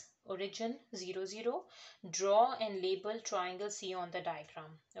clockwise, origin 0 0. Draw and label triangle C on the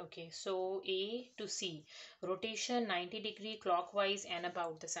diagram. Okay, so A to C, rotation 90 degree clockwise and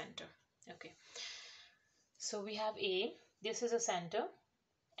about the center. Okay, so we have A, this is a center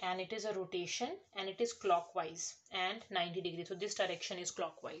and it is a rotation and it is clockwise and 90 degree, so this direction is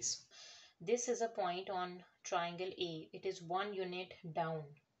clockwise. This is a point on triangle A, it is 1 unit down,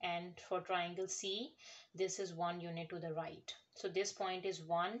 and for triangle C this is 1 unit to the right. So this point is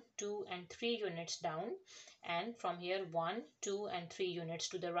 1, 2 and 3 units down, and from here 1, 2 and 3 units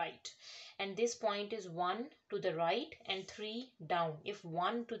to the right. And this point is 1 to the right and 3 down. If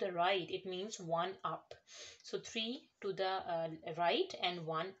 1 to the right, it means 1 up. So 3 to the right and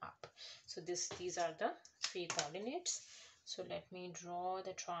 1 up. So these are the 3 coordinates. So let me draw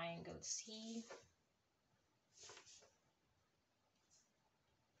the triangle C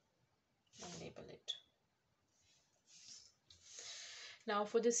and label it. Now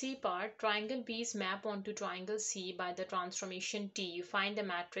for the C part, triangle B is mapped onto triangle C by the transformation T. Find the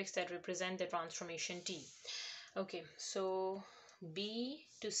matrix that represent the transformation T. Okay, so B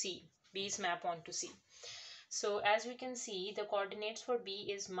to C, B is mapped onto C. So as we can see, the coordinates for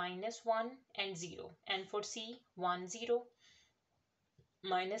B is -1 and 0, and for C 1 0,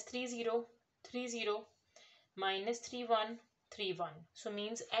 -3 0, 3 0, -3 1, 3 1. So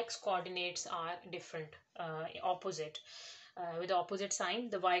means x coordinates are different, opposite. With opposite sign,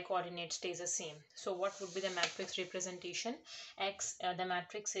 the y coordinate stays the same. So what would be the matrix representation? X, the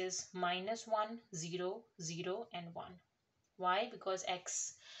matrix is -1, 0, 0 and 1. Why? Because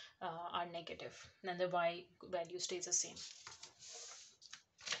x are negative and the y value stays the same.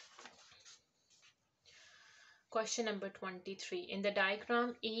 Question number 23. In the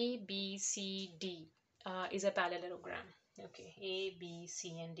diagram A, B, C, D is a parallelogram. Okay, A, B,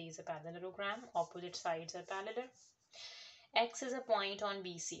 C and D is a parallelogram. Opposite sides are parallel. X is a point on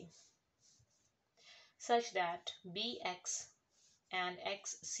BC such that BX and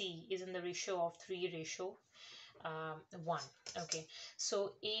XC is in the ratio of 3:1. Okay,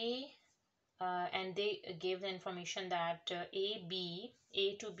 so A and they gave the information that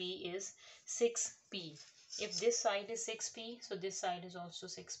A to B is 6P. If this side is 6P, so this side is also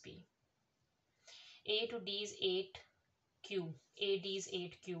 6P. A to D is 8Q. AD is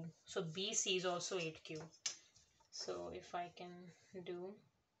 8Q. So BC is also 8Q. So if I can do,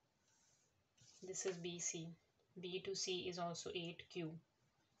 this is BC. B to C is also 8Q.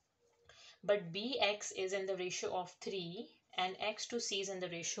 But BX is in the ratio of 3 and X to C is in the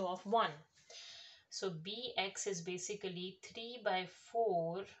ratio of 1. So BX is basically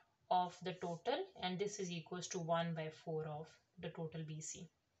 3/4 of the total, and this is equals to 1/4 of the total BC.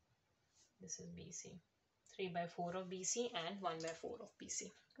 This is BC. 3/4 of BC and 1/4 of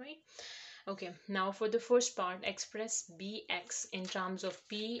BC, right? Okay, now for the first part, express BX in terms of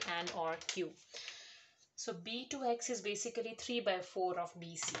P and or Q. So B to X is basically 3/4 of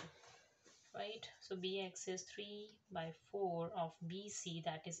BC, right? So BX is 3/4 of BC,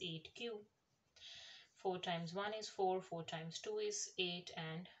 that is 8Q. 4 times 1 is 4, 4 times 2 is 8,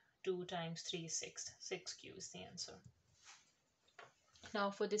 and 2 times 3 is 6. 6Q is the answer.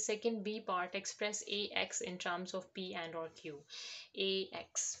 Now for the second B part, express AX in terms of P and or Q.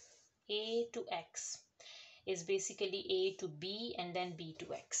 AX. A to X is basically A to B and then B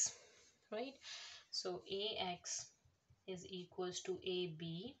to X, right? So AX is equals to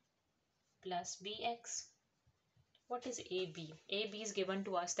AB plus BX. What is AB? AB is given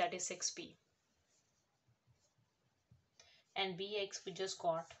to us, that is 6P. And BX we just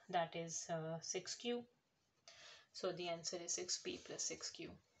got, that is 6Q. So the answer is 6P plus 6Q.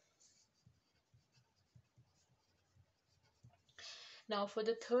 Now for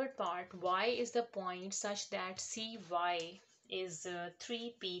the third part, Y is the point such that CY is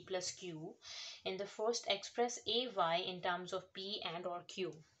 3P plus Q. In the first, express AY in terms of P and or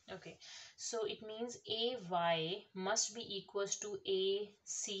Q. Okay, so it means AY must be equals to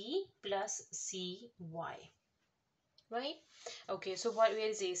AC plus CY, right? Okay, so where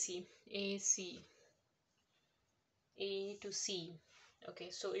is AC? AC, A to C.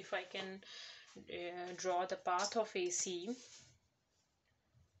 Okay, so if I can draw the path of AC,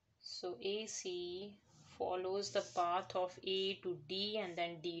 so AC follows the path of A to D and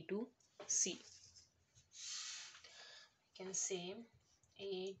then D to C. I can say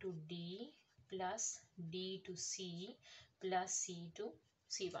A to D plus D to C plus C to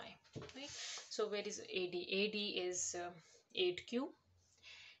CY, right? So where is AD? AD is 8Q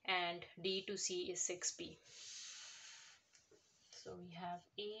and D to C is 6P. So we have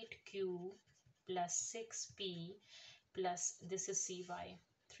 8Q plus 6P plus this is CY,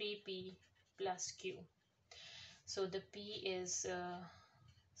 3P plus Q. So the P is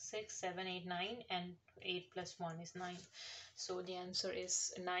 6, 7, 8, 9 and 8 plus 1 is 9. So the answer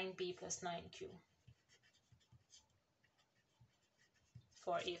is 9P plus 9Q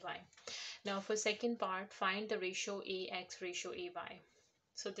for AY. Now for second part, find the ratio AX ratio AY.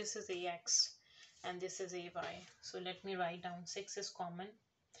 So this is AX and this is AY. So let me write down 6 is common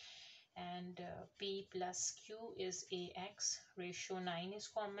and P plus Q is AX, ratio 9 is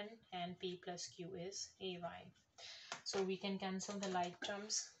common and P plus Q is AY. So we can cancel the like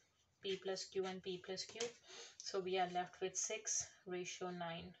terms, P plus Q and P plus Q. So we are left with 6 ratio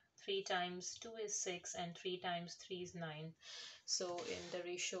 9. 3 times 2 is 6 and 3 times 3 is 9. So in the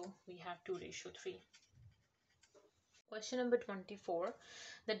ratio we have 2 ratio 3. Question number 24.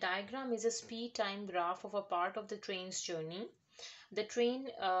 The diagram is a speed time graph of a part of the train's journey. The train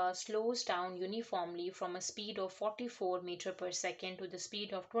slows down uniformly from a speed of 44 meter per second to the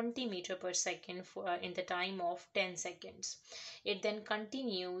speed of 20 meter per second in the time of 10 seconds. It then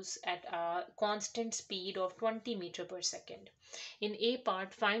continues at a constant speed of 20 meter per second. In A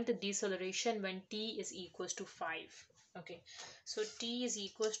part, find the deceleration when t is equals to 5. Okay, so t is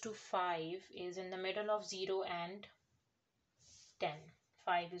equals to 5 is in the middle of 0 and 10.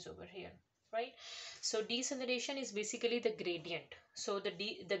 5 is over here, right? So deceleration is basically the gradient. So the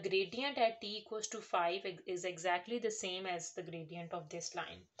gradient at t equals to 5 is exactly the same as the gradient of this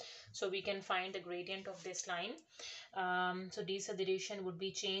line. So we can find the gradient of this line. So deceleration would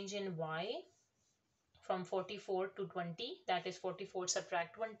be change in y from 44 to 20, that is 44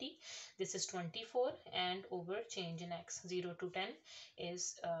 subtract 20, this is 24, and over change in x, 0 to 10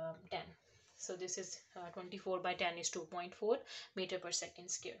 is 10. So this is 24 by 10 is 2.4 meter per second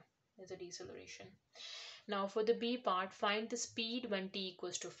square is a deceleration. Now for the B part, find the speed when t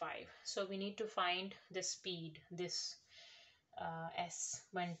equals to 5. So we need to find the speed, this s,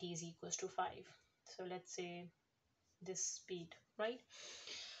 when t is equals to 5. So let's say this speed, right?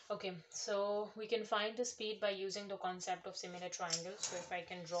 Okay, so we can find the speed by using the concept of similar triangles. So if I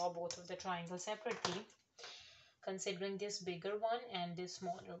can draw both of the triangles separately, considering this bigger one and this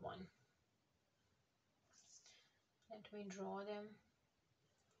smaller one. Let me draw them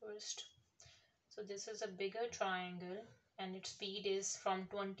first. So this is a bigger triangle and its speed is from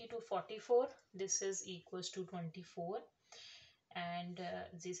 20 to 44. This is equals to 24 and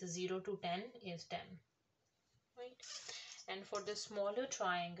this is 0 to 10 is 10, right? And for the smaller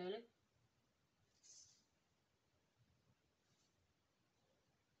triangle,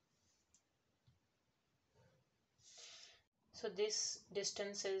 so this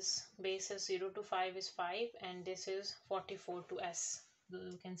distance is base is 0 to 5 is 5 and this is 44 to s.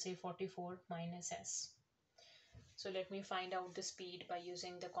 You can say 44 minus s. So let me find out the speed by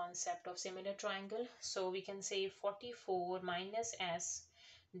using the concept of similar triangle. So we can say 44 minus s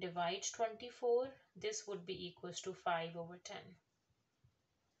divides 24. This would be equals to 5 over 10.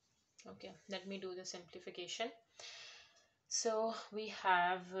 Okay, let me do the simplification. So we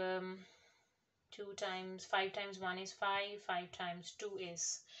have 2 times 5 times 1 is 5, 5 times 2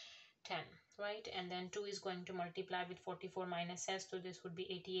 is 10, right? And then 2 is going to multiply with 44 minus s, so this would be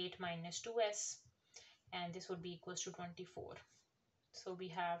 88 minus 2s and this would be equals to 24. So we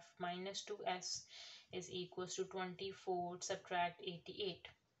have minus 2s is equals to 24 subtract 88.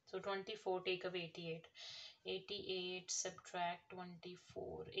 So 24 take away 88. 88 subtract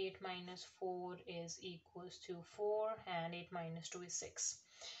 24. 8 minus 4 is equals to 4 and 8 minus 2 is 6.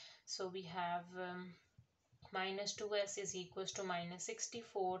 So we have minus 2s is equals to minus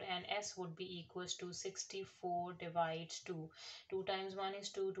 64 and s would be equals to 64 divides 2. 2 times 1 is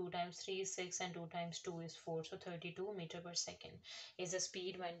 2, 2 times 3 is 6 and 2 times 2 is 4. So 32 meter per second is the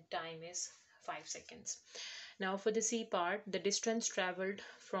speed when time is 5 seconds. Now for the C part, the distance traveled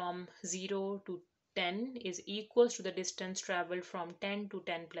from 0 to 10 is equals to the distance traveled from 10 to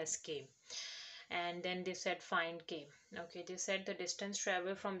 10 plus k. And then they said find k. Okay, they said the distance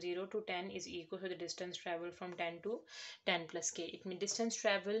traveled from 0 to 10 is equal to the distance traveled from 10 to 10 plus k. It means distance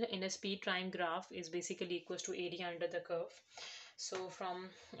travel in a speed time graph is basically equals to area under the curve. So from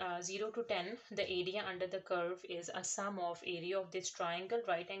 0 to 10, the area under the curve is a sum of area of this triangle,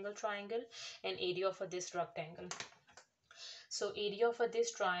 right angle triangle, and area of this rectangle. So area of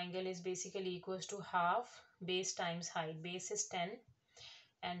this triangle is basically equals to half base times height. Base is 10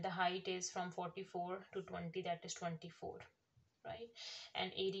 and the height is from 44 to 20, that is 24, right?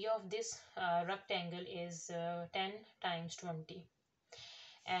 And area of this rectangle is 10 times 20.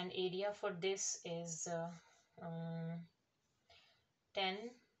 and area for this is 10.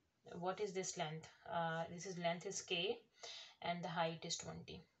 What is this length? This is length is k and the height is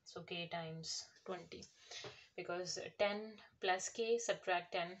 20. So k times 20, because 10 plus k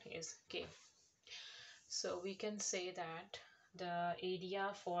subtract 10 is k. So we can say that the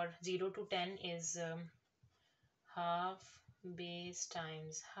area for 0 to 10 is half base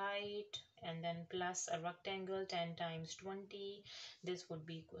times height, and then plus a rectangle 10 times 20. This would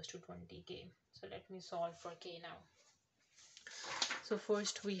be equals to 20k. So let me solve for k now. So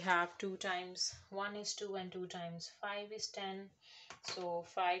first we have 2 times 1 is 2 and 2 times 5 is 10. So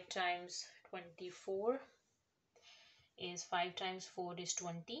 5 times 24 is 5 times 4 is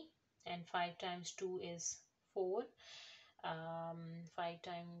 20, and 5 times 2 is 4. 5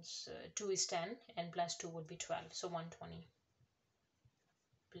 times 2 is 10, and plus 2 would be 12. So 120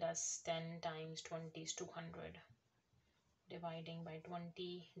 plus 10 times 20 is 200. Dividing by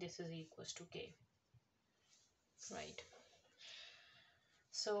 20, this is equals to k. Right.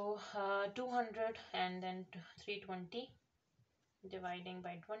 So 200 and then 320 dividing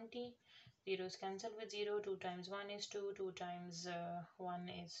by 20. Zeros cancel with 0. 2 times 1 is 2. 2 times 1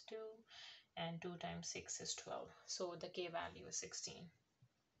 is 2. And 2 times 6 is 12. So the k value is 16.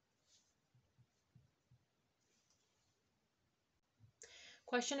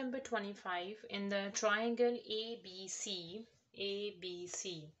 Question number 25. In the triangle ABC,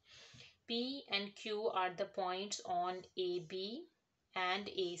 P and Q are the points on AB and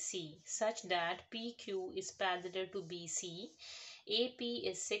AC such that PQ is parallel to BC. AP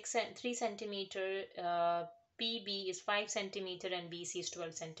is 3 centimeter, PB is 5 centimeter, and BC is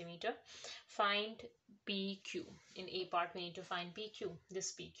 12 centimeter. Find PQ. In A part we need to find PQ.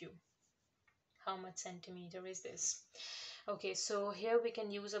 This PQ. How much centimeter is this? Okay, so here we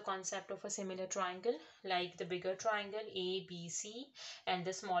can use a concept of a similar triangle, like the bigger triangle ABC and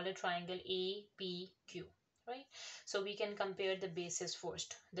the smaller triangle APQ, right? So we can compare the bases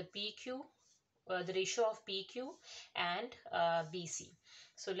first. The PQ, the ratio of PQ and BC.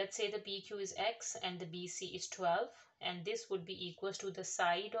 So let's say the PQ is X and the BC is 12, and this would be equals to the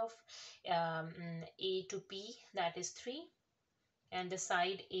side of A to P, that is 3, and the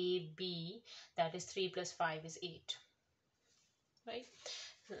side AB, that is 3 plus 5 is 8. Right.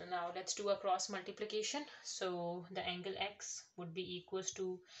 Now let's do a cross multiplication. So the angle X would be equals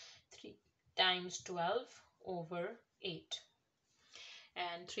to 3 times 12 over 8,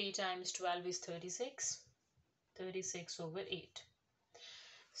 and 3 times 12 is 36. 36 over 8.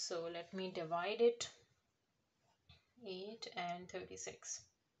 So let me divide it. 8 and 36.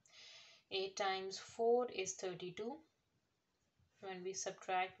 8 times 4 is 32. When we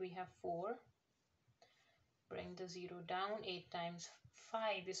subtract, we have 4. Bring the 0 down. 8 times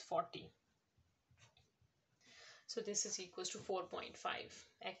 5 is 40. So this is equals to 4.5.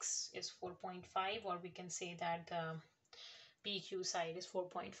 X is 4.5, or we can say that the PQ side is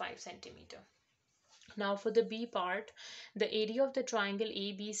 4.5 centimeter. Now for the B part, the area of the triangle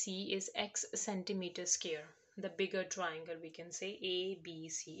ABC is X centimeter square. The bigger triangle, we can say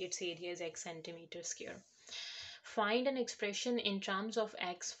ABC, its area is X centimeter square. Find an expression in terms of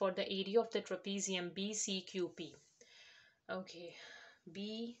X for the area of the trapezium BCQP. Okay,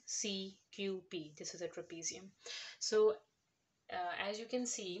 BCQP, this is a trapezium. So as you can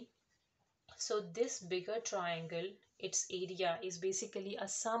see, so this bigger triangle, its area is basically a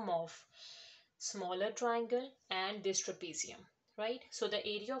sum of smaller triangle and this trapezium, right? So the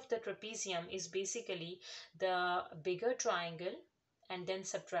area of the trapezium is basically the bigger triangle and then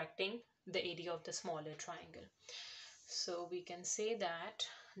subtracting the area of the smaller triangle. So we can say that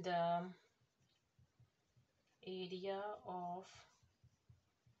the area of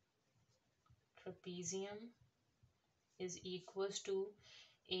trapezium is equals to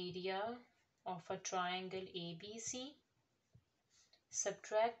area of a triangle ABC,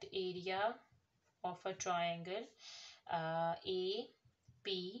 subtract area of a triangle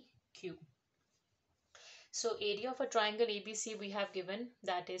APQ. So area of a triangle ABC we have given,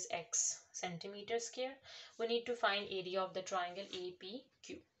 that is X centimeter square. We need to find area of the triangle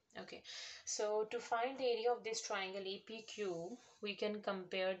APQ. Okay, so to find the area of this triangle APQ, we can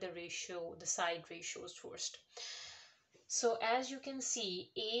compare the ratio, the side ratios first. So as you can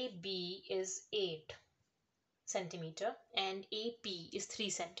see, AB is 8 centimeter and AP is 3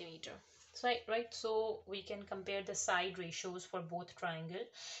 centimeter. So, right, so we can compare the side ratios for both triangle.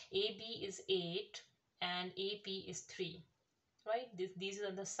 AB is 8 and AP is 3, right? These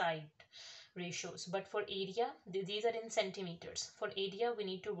are the side ratios. But for area, these are in centimeters. For area, we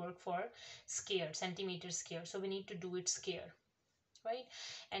need to work for square, centimeter square. So we need to do it square, right?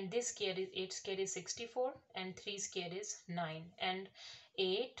 And this square is 8 square is 64 and 3 square is 9. And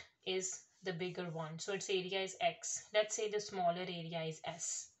 8 is the bigger one, so its area is x. Let's say the smaller area is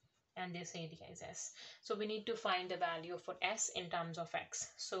s, and this area is s. So we need to find the value for s in terms of x.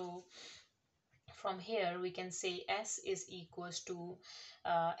 So from here we can say s is equals to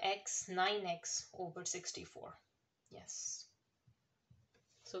x 9x over 64. Yes.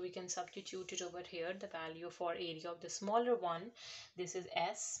 So we can substitute it over here, the value for area of the smaller one. This is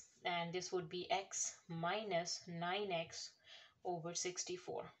s, and this would be x minus 9x over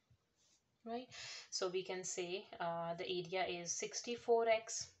 64. Right? So we can say the area is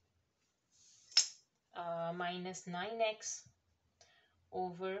 64x minus 9x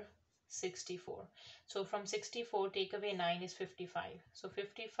over 64. So from 64 take away 9 is 55. So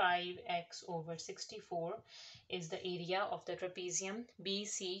 55x over 64 is the area of the trapezium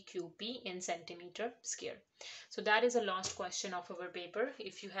BCQP in centimeter square. So that is the last question of our paper.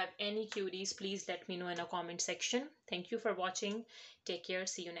 If you have any queries, please let me know in a comment section. Thank you for watching. Take care.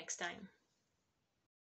 See you next time.